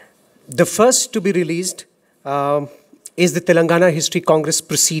 The first to be released is the Telangana History Congress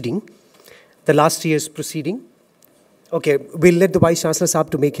proceeding, the last year's proceeding. Okay, we'll let the Vice-Chancellor Sahab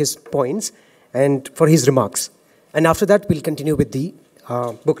to make his points and for his remarks. And after that, we'll continue with the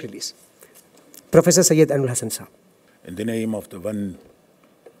book release. Professor Syed Anwar Hasan Sahab. In the name of the one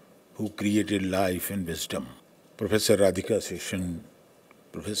who created life and wisdom, Professor Radhika Session,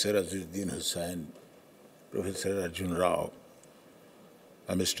 Professor Azizuddin Hussain, Professor Arjun Rao,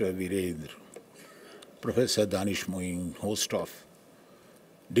 Mr. Virendra, Professor Danish Moin, host of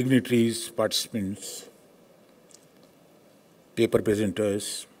dignitaries, participants, paper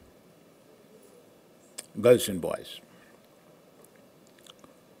presenters, girls and boys.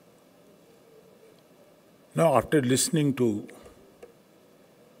 Now, after listening to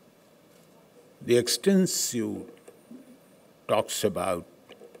the extensive talks about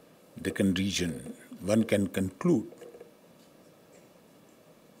the Deccan region, one can conclude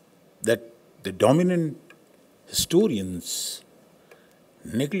that the dominant historians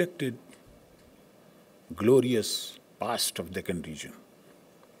neglected glorious past of the Deccan region.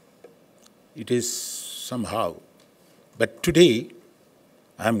 It is somehow, but today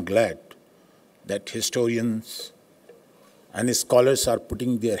I am glad that historians and scholars are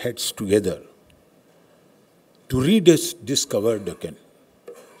putting their heads together to rediscover Deccan.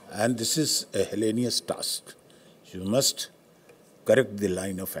 And this is a Hellenius task. You must correct the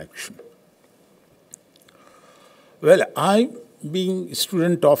line of action. Well, I, being a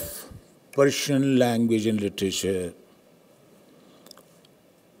student of Persian language and literature,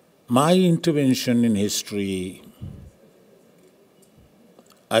 my intervention in history,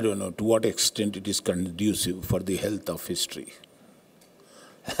 I don't know to what extent it is conducive for the health of history.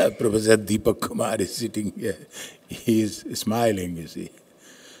 Professor Deepak Kumar is sitting here. He is smiling, you see.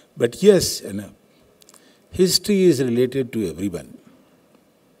 But yes, history is related to everyone.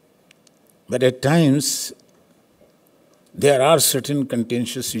 But at times, there are certain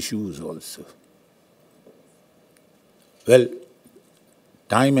contentious issues also. Well,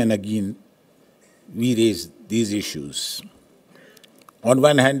 time and again, we raise these issues. On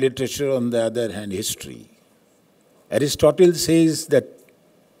one hand, literature, on the other hand, history. Aristotle says that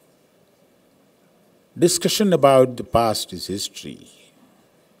discussion about the past is history.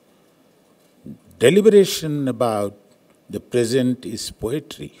 Deliberation about the present is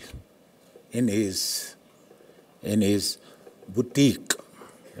poetry. In his boutique,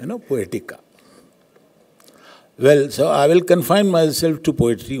 Poetica. Well, so I will confine myself to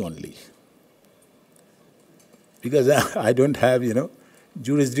poetry only. Because I don't have,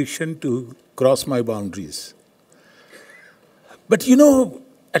 jurisdiction to cross my boundaries. But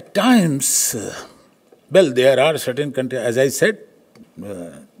at times, there are certain countries, as I said,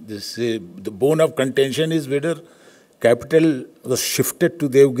 the bone of contention is whether capital was shifted to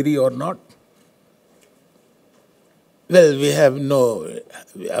Devgiri or not. Well, we have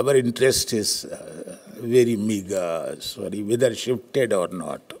our interest is very meager, sorry, whether shifted or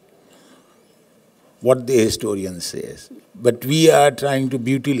not. What the historian says. But we are trying to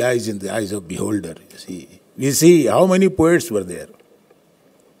brutalize in the eyes of beholder, you see. We see how many poets were there.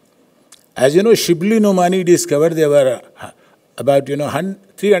 As you know, Shibli Nomani discovered there were about,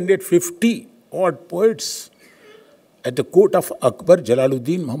 350 odd poets at the court of Akbar,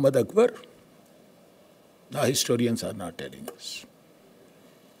 Jalaluddin Muhammad Akbar. The historians are not telling us.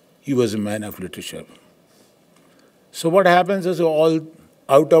 He was a man of literature. So what happens is all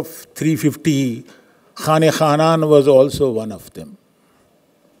out of 350, Khan-e-Khanan was also one of them,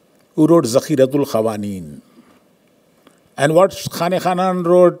 who wrote Zakhiratul Khawaneen. And what Khan-e-Khanan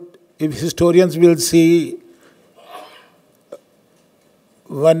wrote, if historians will see,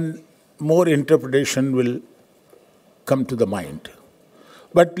 one more interpretation will come to the mind.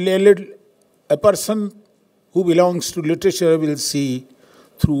 But a person who belongs to literature will see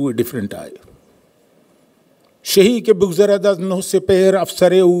through a different eye. Shahi ke bugzarada no se peher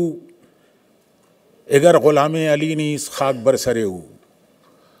afsareu egar gulame ali nis khak barsareu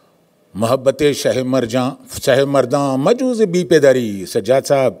mohabbate shah mardan majuz bi pedari sajjad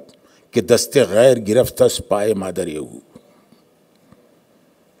sahab ke daste ghair giraftas paye madareu.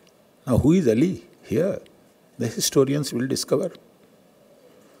 Now who is Ali here? The historians will discover.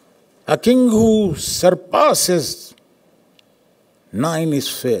 A king who surpasses 9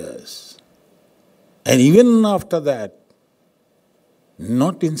 spheres, and even after that,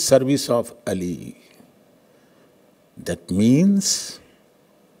 not in service of Ali. That means,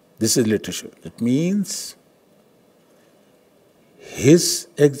 this is literature, that means his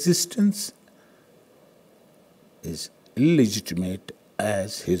existence is illegitimate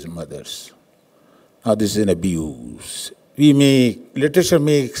as his mother's. Now this is an abuse. Literature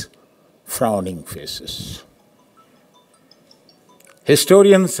makes frowning faces.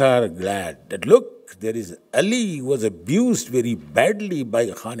 Historians are glad that, look, there is Ali who was abused very badly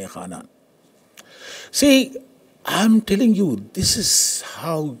by Khan-e-Khanan. See, I'm telling you, this is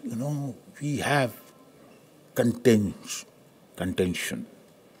how, we have contention.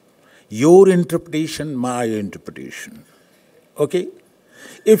 Your interpretation, my interpretation. Okay?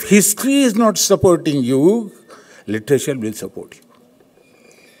 If history is not supporting you, literature will support you.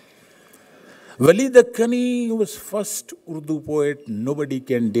 Wali Dakkani was first Urdu poet, nobody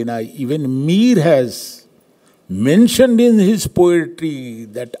can deny. Even Mir has mentioned in his poetry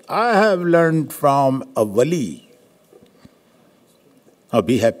that I have learned from a Wali. Now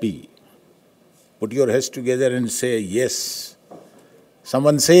be happy. Put your heads together and say, yes.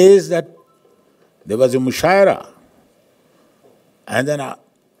 Someone says that there was a mushaira, and then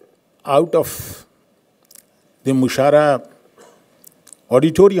out of the mushaira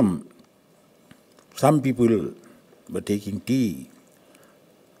auditorium, some people were taking tea.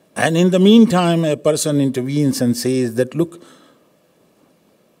 And in the meantime, a person intervenes and says that, look,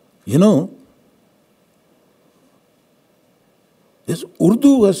 this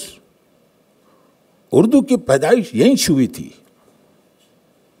Urdu ki paidaish yahin se hui thi.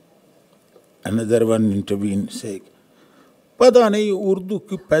 Another one intervened, saying, पता नहीं उर्दू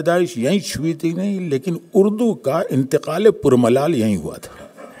की पैदाइश यहीं हुई थी नहीं, लेकिन उर्दू का इंतकाल पुरमलाल यहीं हुआ था.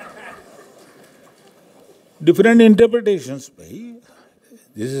 Different interpretations, bhai.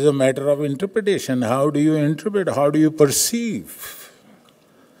 This is a matter of interpretation. How do you interpret? How do you perceive?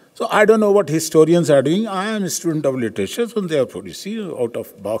 So I don't know what historians are doing. I am a student of literature, so therefore, you see, out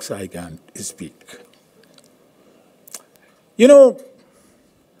of box I can't speak.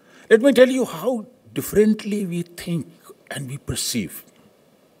 Let me tell you how differently we think and we perceive.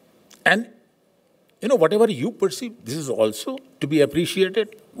 And, whatever you perceive, this is also to be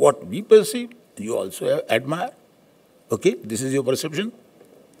appreciated. What we perceive, you also admire. Okay, this is your perception.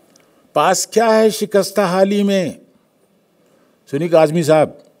 पास क्या है शिकस्ता हाली में? सुनिए आजमी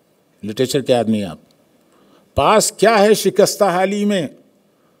साहब, literature के आदमी आप. पास क्या है शिकस्ता हाली में?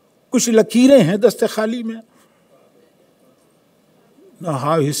 कुछ लकीरें हैं दस्ते खाली में. Now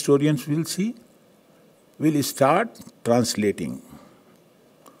how historians will see? Will start translating.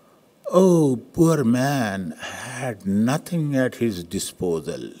 Oh, poor man had nothing at his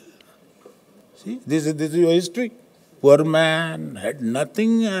disposal. See, this is your history. Poor man had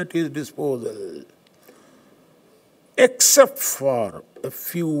nothing at his disposal except for a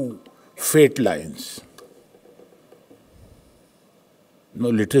few fate lines. No,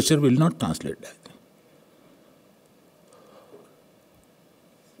 literature will not translate that.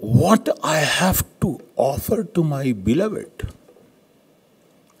 What I have to offer to my beloved.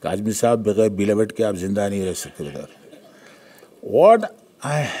 Kazmi Sahab, bagair beloved ke aap zinda nahi reh sakte udhar. What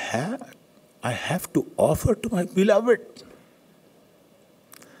I have to offer to my beloved.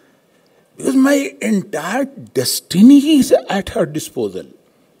 Because my entire destiny is at her disposal.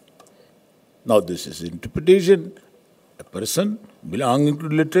 Now this is interpretation. A person belonging to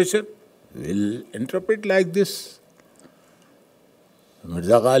literature will interpret like this.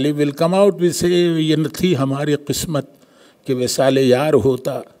 Mirza Ghalib will come out with say, ये न थी हमारी किस्मत कि वैसाले यार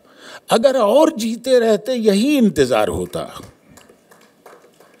होता, अगर और जीते रहते यही इंतजार होता.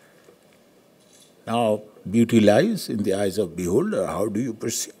 Now beauty lies in the eyes of beholder. How do you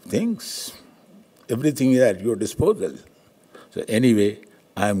perceive things? Everything is at your disposal. So anyway,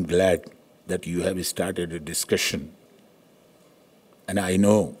 I am glad that you have started a discussion. And I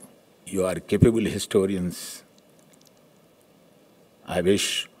know you are capable historians. I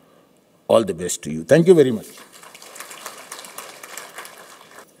wish all the best to you. Thank you very much.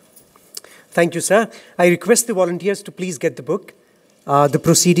 Thank you, sir. I request the volunteers to please get the book, The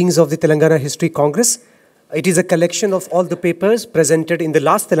Proceedings of the Telangana History Congress. It is a collection of all the papers presented in the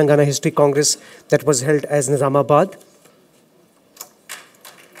last Telangana History Congress that was held as Nizamabad.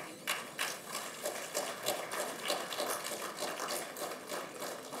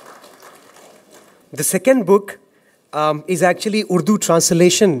 The second book is actually Urdu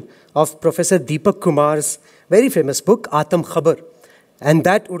translation of Professor Deepak Kumar's very famous book, Atam Khabar. And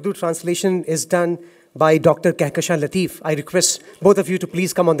that Urdu translation is done by Dr. Kehkashan Latif. I request both of you to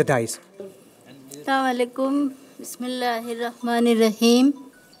please come on the dais. Assalamu alaikum. Bismillahirrahmanirrahim.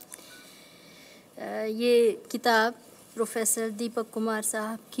 ये किताब professor Deepak Kumar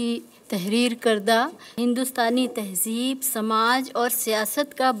साहब की तहरीर करदा हिंदुस्तानी तहज़ीब, समाज और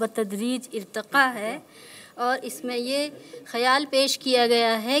सियासत का बतदरीज इर्तक़ा है और इसमें ये ख़याल पेश किया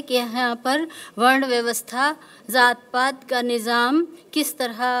गया है कि यहाँ पर वर्ण व्यवस्था, ज़ात पात का निज़ाम किस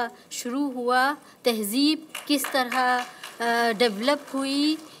तरह शुरू हुआ, तहज़ीब किस तरह डेवलप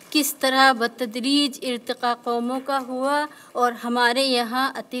हुई, किस तरह बतदरीज इर्तिक़ा कौमों का हुआ और हमारे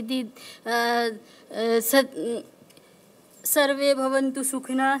यहाँ अतिथि सर्वे भवन्तु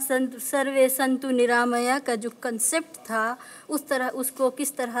सुखिना सर्वे संतु निरामया का जो कंसेप्ट था उसको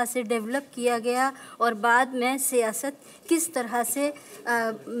किस तरह से डेवलप किया गया और बाद में सियासत किस तरह से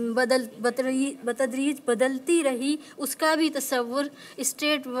बतदरीज बदलती रही उसका भी तसव्वुर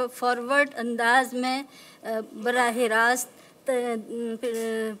स्ट्रेट फॉरवर्ड अंदाज में बराह रास्त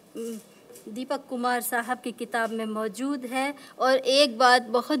दीपक कुमार साहब की किताब में मौजूद है। और एक बात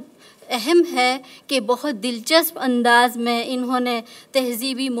बहुत अहम है कि बहुत दिलचस्प अंदाज में इन्होंने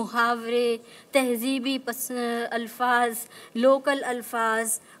तहज़ीबी मुहावरे, तहज़ीबी अल्फाज, लोकल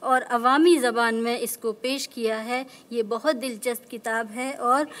अल्फाज और अवामी ज़बान में इसको पेश किया है। ये बहुत दिलचस्प किताब है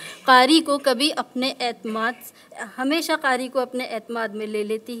और क़ारी को कभी अपने हमेशा क़ारी को अपने एतमाद में ले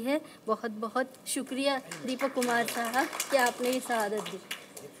लेती है। बहुत बहुत शुक्रिया दीपक कुमार साहब कि आपने ये सआदत दी।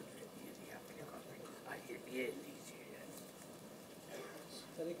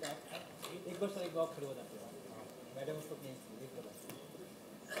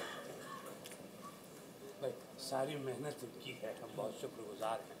 सारी मेहनत की है, हम बहुत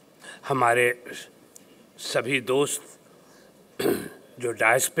शुक्रगुजार हैं। हमारे सभी दोस्त जो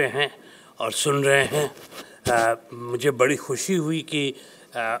डायस पे हैं और सुन रहे हैं, मुझे बड़ी खुशी हुई कि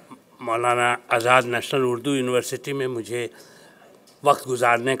मौलाना आज़ाद नेशनल उर्दू यूनिवर्सिटी में मुझे वक्त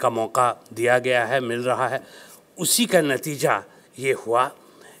गुजारने का मौका दिया गया है, मिल रहा है। उसी का नतीजा ये हुआ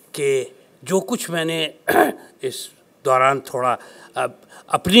कि जो कुछ मैंने इस दौरान थोड़ा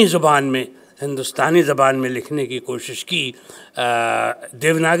अपनी ज़ुबान में, हिंदुस्तानी ज़बान में लिखने की कोशिश की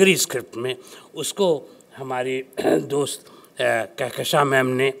देवनागरी स्क्रिप्ट में, उसको हमारी दोस्त कहकशा मैम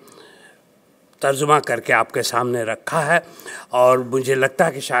ने तर्जुमा करके आपके सामने रखा है और मुझे लगता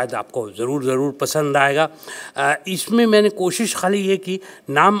है कि शायद आपको ज़रूर पसंद आएगा। इसमें मैंने कोशिश खाली ये की,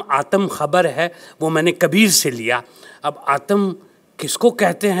 नाम आतम खबर है वो मैंने कबीर से लिया। अब आतम किसको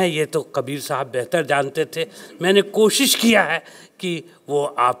कहते हैं ये तो कबीर साहब बेहतर जानते थे, मैंने कोशिश किया है कि वो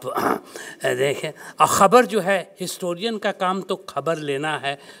आप देखें। और ख़बर जो है, हिस्टोरियन का काम तो खबर लेना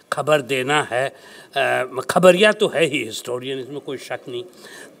है, खबर देना है, खबरिया तो है ही हिस्टोरियन, इसमें कोई शक नहीं।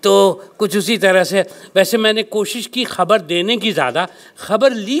 तो कुछ उसी तरह से वैसे मैंने कोशिश की खबर देने की ज़्यादा,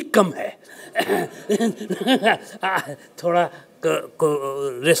 खबर लीक कम है थोड़ा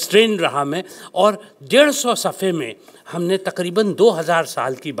रेस्ट्रेन रहा मैं। और 150 सफ़े में हमने तकरीबन 2000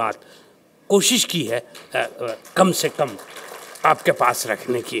 साल की बात कोशिश की है कम से कम आपके पास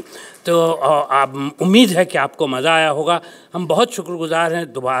रखने की। तो आप उम्मीद है कि आपको मज़ा आया होगा। हम बहुत शुक्रगुजार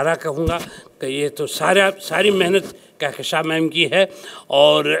हैं, दोबारा कहूँगा कि ये तो सारी मेहनत कहकशां मैम की है,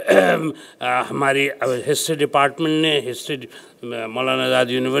 और हमारी हिस्ट्री डिपार्टमेंट ने, हिस्ट्री मौलाना आज़ाद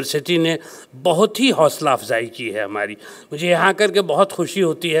यूनिवर्सिटी ने बहुत ही हौसला अफजाई की है हमारी। मुझे यहाँ करके बहुत खुशी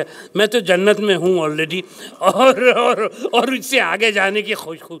होती है। मैं तो जन्नत में हूँ ऑलरेडी, और इससे आगे जाने की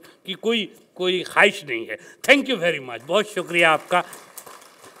कोई ख्वाहिश नहीं है। थैंक यू वेरी मच, बहुत शुक्रिया आपका।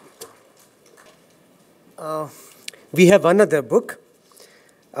 We have another book.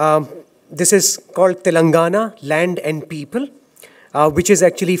 This is called Telangana, Land and People, which is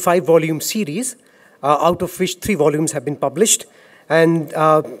actually 5-volume series, out of which 3 volumes have been published. And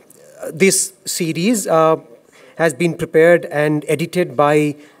this series has been prepared and edited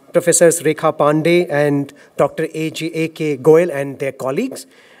by Professors Rekha Pandey and Dr. A.K. Goyal and their colleagues.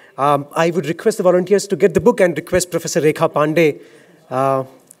 I would request the volunteers to get the book and request Professor Rekha Pandey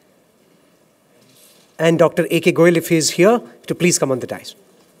and Dr. A.K. Goyal, if he is here, to please come on the dais.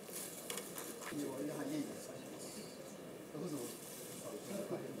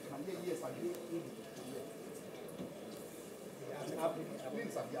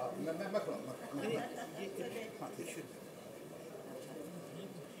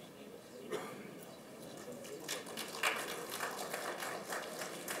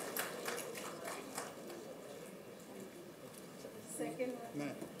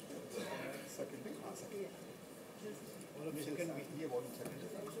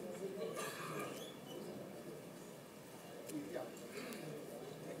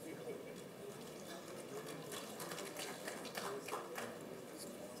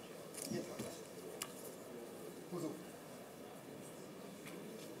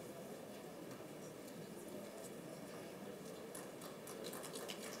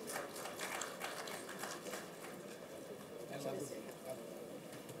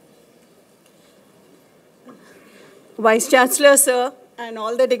 Vice Chancellor, sir, and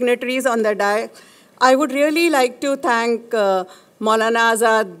all the dignitaries on the dais, I would really like to thank Maulana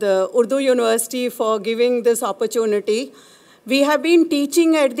Azad Urdu University for giving this opportunity. We have been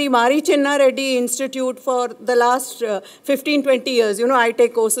teaching at the Mari Chinna Reddy Institute for the last 15-20 years. You know, I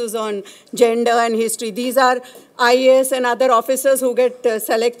take courses on gender and history. These are IAS and other officers who get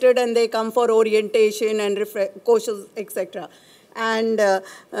selected and they come for orientation and courses, etc. And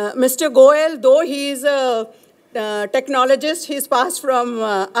Mr. Goyal, though he is a technologist, he's passed from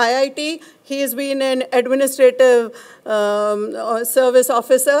IIT. He has been an administrative service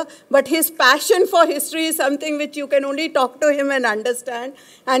officer, but his passion for history is something which you can only talk to him and understand.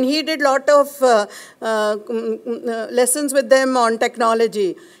 And he did a lot of lessons with them on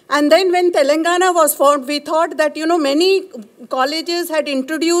technology. And then when Telangana was formed, we thought that, you know, many colleges had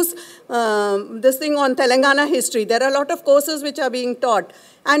introduced this thing on Telangana history. There are a lot of courses which are being taught.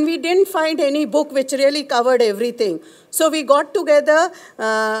 And we didn't find any book which really covered everything. So we got together.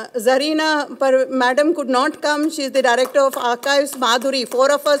 Zarina madam could not come. She's the director of archives. Madhuri,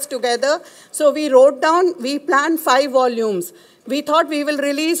 4 of us together. So we wrote down, we planned 5 volumes. We thought we will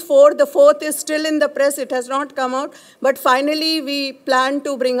release 4. The 4th is still in the press. It has not come out. But finally, we plan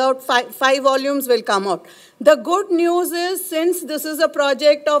to bring out 5 volumes will come out. The good news is, since this is a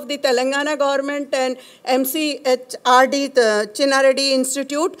project of the Telangana government and MCHRD, the Chinna Reddy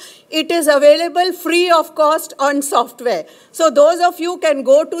Institute, it is available free of cost on software. So those of you can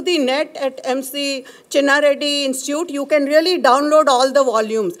go to the net at MC Chinna Reddy Institute. You can really download all the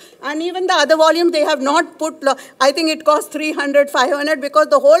volumes. And even the other volumes, they have not put, I think it cost 300, 500, because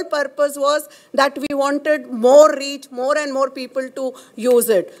the whole purpose was that we wanted more reach, more and more people to use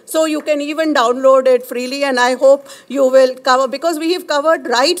it. So you can even download it freely. And I hope you will cover, because we have covered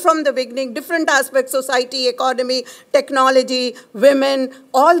right from the beginning, different aspects, society, economy, technology, women,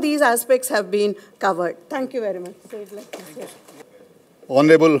 all these aspects have been covered. Thank you very much.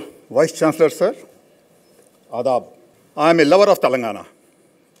 Honorable Vice Chancellor, sir, Adab. I am a lover of Telangana.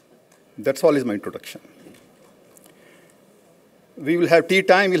 That's all is my introduction. We will have tea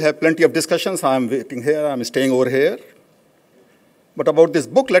time, we'll have plenty of discussions. I am waiting here, I am staying over here. But about this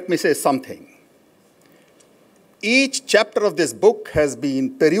book, let me say something. Each chapter of this book has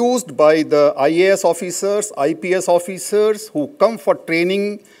been perused by the IAS officers, IPS officers who come for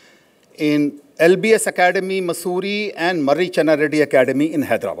training in LBS Academy, Mussoorie, and Mari Chinna Reddy Academy in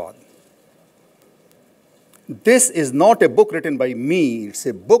Hyderabad. This is not a book written by me. It's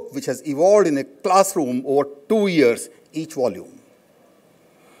a book which has evolved in a classroom over 2 years, each volume.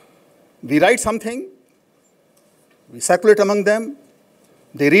 We write something, we circulate among them,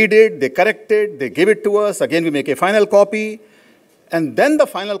 they read it, they correct it, they give it to us, again we make a final copy, and then the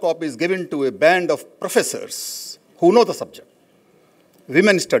final copy is given to a band of professors who know the subject.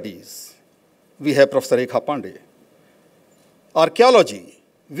 Women studies, we have Professor Rekha Pandey. Archaeology,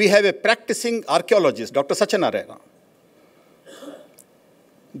 we have a practicing archaeologist, Dr. Satyanarayana.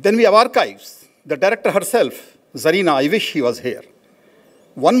 Then we have archives. The director herself, Zarina, I wish she was here.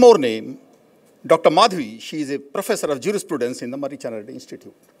 One more name, Dr. Madhvi, she is a professor of jurisprudence in the Marie Chanardi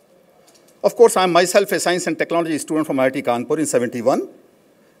Institute. Of course, I am myself a science and technology student from IIT Kanpur in '71,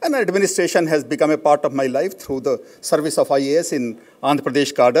 and administration has become a part of my life through the service of IAS in Andhra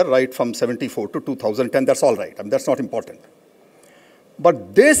Pradesh cadre right from '74 to 2010. That's all right. I mean, that's not important.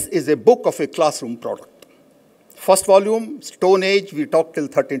 But this is a book of a classroom product. First volume, Stone Age, we talked till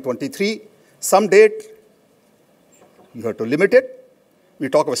 1323. Some date, you have to limit it. We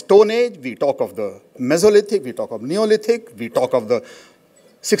talk of Stone Age, we talk of the Mesolithic, we talk of Neolithic, we talk of the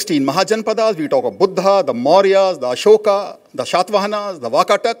 16 Mahajanpadas, we talk of Buddha, the Mauryas, the Ashoka, the Shatvahanas, the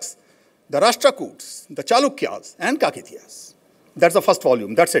Vakataks, the Rashtrakuts, the Chalukyas, and Kakatiyas. That's the first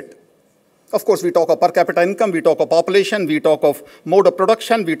volume, that's it. Of course, we talk of per capita income, we talk of population, we talk of mode of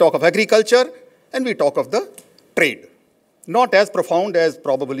production, we talk of agriculture, and we talk of the trade. Not as profound as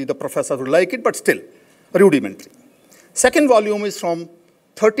probably the professor would like it, but still rudimentary. Second volume is from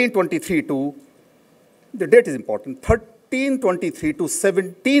 1323 to, the date is important, 1323 to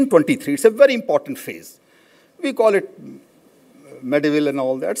 1723. It's a very important phase. We call it medieval and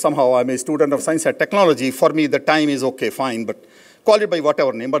all that. Somehow I'm a student of science and technology. For me, the time is okay, fine, but call it by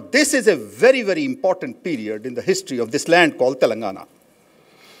whatever name. But this is a very, very important period in the history of this land called Telangana.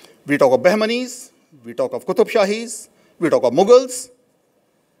 We talk of Bahmanis, we talk of Qutub Shahis, we talk of Mughals,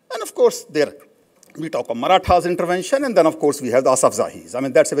 and of course, we talk of Marathas' intervention, and then of course we have the Asafzahis. I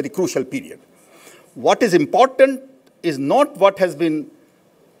mean, that's a very crucial period. What is important is not what has been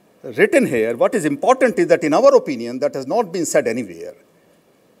written here. What is important is that in our opinion, that has not been said anywhere.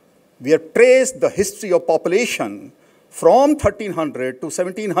 We have traced the history of population from 1300 to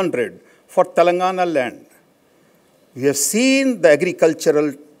 1700 for Telangana land. We have seen the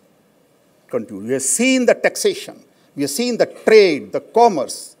agricultural contour. We have seen the taxation. We have seen the trade, the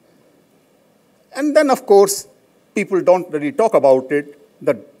commerce. And then, of course, people don't really talk about it,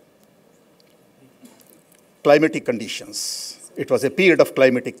 the climatic conditions. It was a period of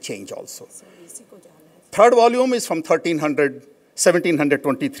climatic change also. Third volume is from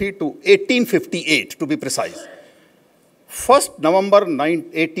 1723 to 1858, to be precise. 1st November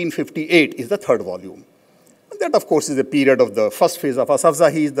 1858 is the third volume. And that, of course, is a period of the first phase of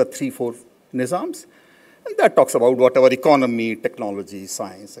Asafzahis, the 3-4 Nizams. And that talks about whatever economy, technology,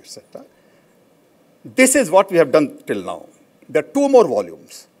 science, etc. This is what we have done till now. There are 2 more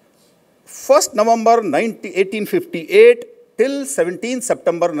volumes. 1st November 1858 till 17th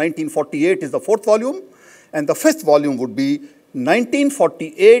September 1948 is the 4th volume. And the 5th volume would be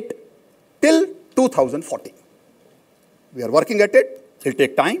 1948 till 2014. We are working at it. It will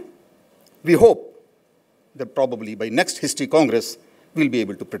take time. We hope that probably by next History Congress, we'll be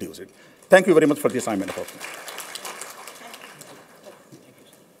able to produce it. Thank you very much for this time and opportunity.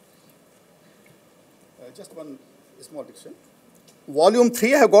 Just one small addition. Volume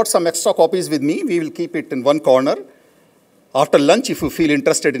 3, I have got some extra copies with me. We will keep it in one corner. After lunch, if you feel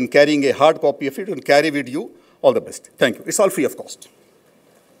interested in carrying a hard copy of it, you can carry with you. All the best. Thank you. It's all free of cost.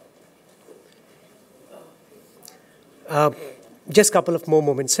 Just a couple of more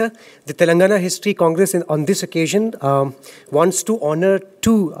moments, sir. The Telangana History Congress on this occasion wants to honor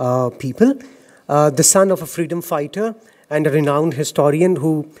 2 people, the son of a freedom fighter and a renowned historian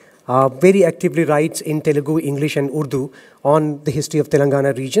who very actively writes in Telugu, English, and Urdu on the history of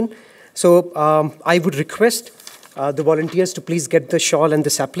Telangana region. So I would request the volunteers to please get the shawl and the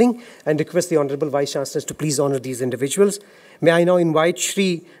sapling and request the Honorable Vice Chancellors to please honor these individuals. May I now invite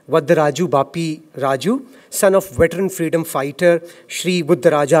Shri Vaddaraju Bapi Raju, son of veteran freedom fighter Shri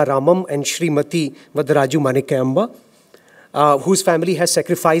Buddharaja Ramam and Shri Mati Vaddaraju Manikayamba, whose family has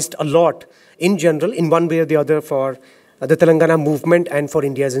sacrificed a lot in general, in one way or the other, for the Telangana movement and for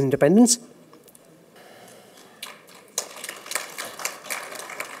India's independence.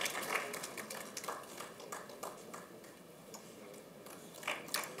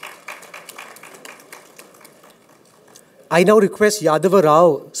 I now request Yadava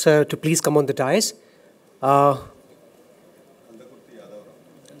Rao, sir, to please come on the dais.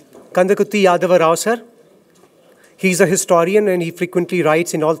 Kandakutti Yadava Rao, sir. He's a historian and he frequently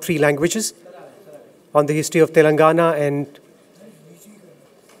writes in all 3 languages on the history of Telangana and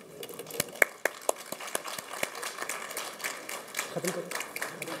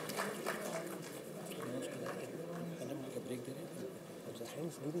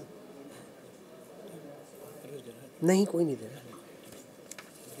नहीं कोई नहीं दे रहा.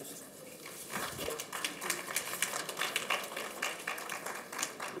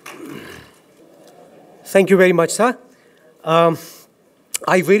 Thank you very much, sir.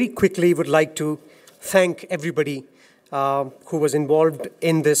 I very quickly would like to thank everybody who was involved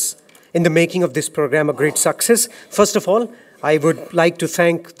in the making of this program a great success. First of all, I would like to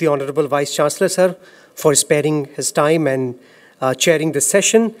thank the Honorable Vice Chancellor, sir, for sparing his time and chairing this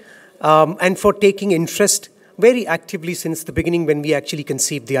session, and for taking interest very actively since the beginning when we actually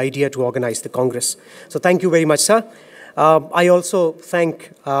conceived the idea to organize the Congress. So thank you very much, sir. I also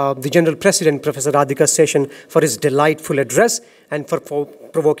thank the General President, Professor Radhika Session, for his delightful address and for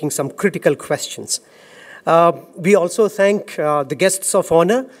provoking some critical questions. We also thank the guests of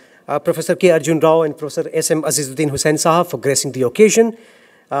honor, Professor K. Arjun Rao and Professor S.M. Azizuddin Hussain Sahab for gracing the occasion.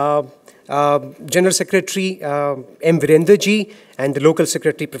 General Secretary M. Virender Ji and the local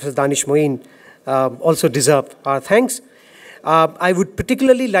secretary, Professor Danish Moeen, also deserve our thanks. I would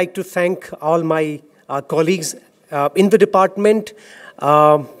particularly like to thank all my colleagues in the department,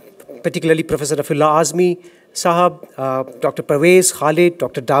 particularly Professor Rafullah Azmi Sahab, Dr. Pervez, Khalid,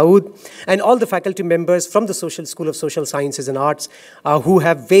 Dr. Dawood, and all the faculty members from the School of Social Sciences and Arts who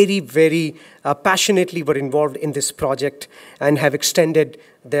have very passionately were involved in this project and have extended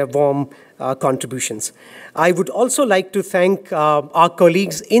their warm contributions. I would also like to thank our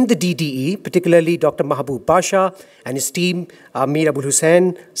colleagues in the DDE, particularly Dr. Mahbub Basha and his team, Mir Abul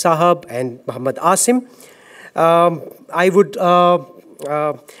Hussain Sahab and Muhammad Asim. And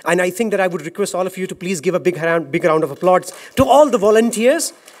I think that I would request all of you to please give a big round of applause to all the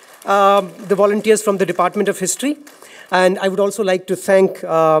volunteers from the Department of History. And I would also like to thank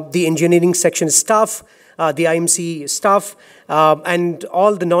the engineering section staff, the IMC staff, and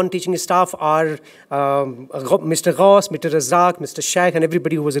all the non-teaching staff are Mr. Ghaus, Mr. Razak, Mr. Shaikh, and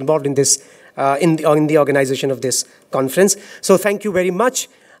everybody who was involved in this, in the organization of this conference. So thank you very much.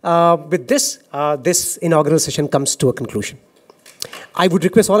 With this, this inaugural session comes to a conclusion. I would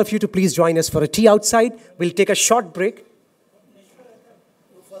request all of you to please join us for a tea outside. We'll take a short break.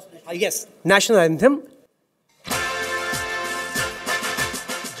 Yes, national anthem.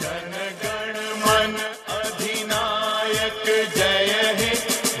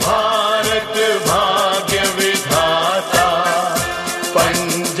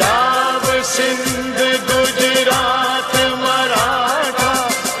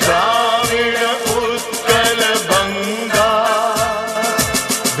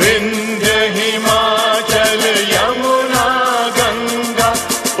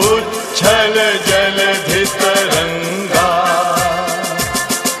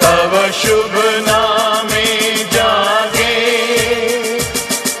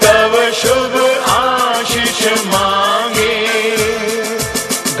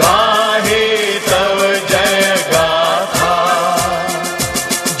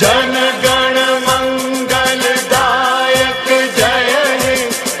 जन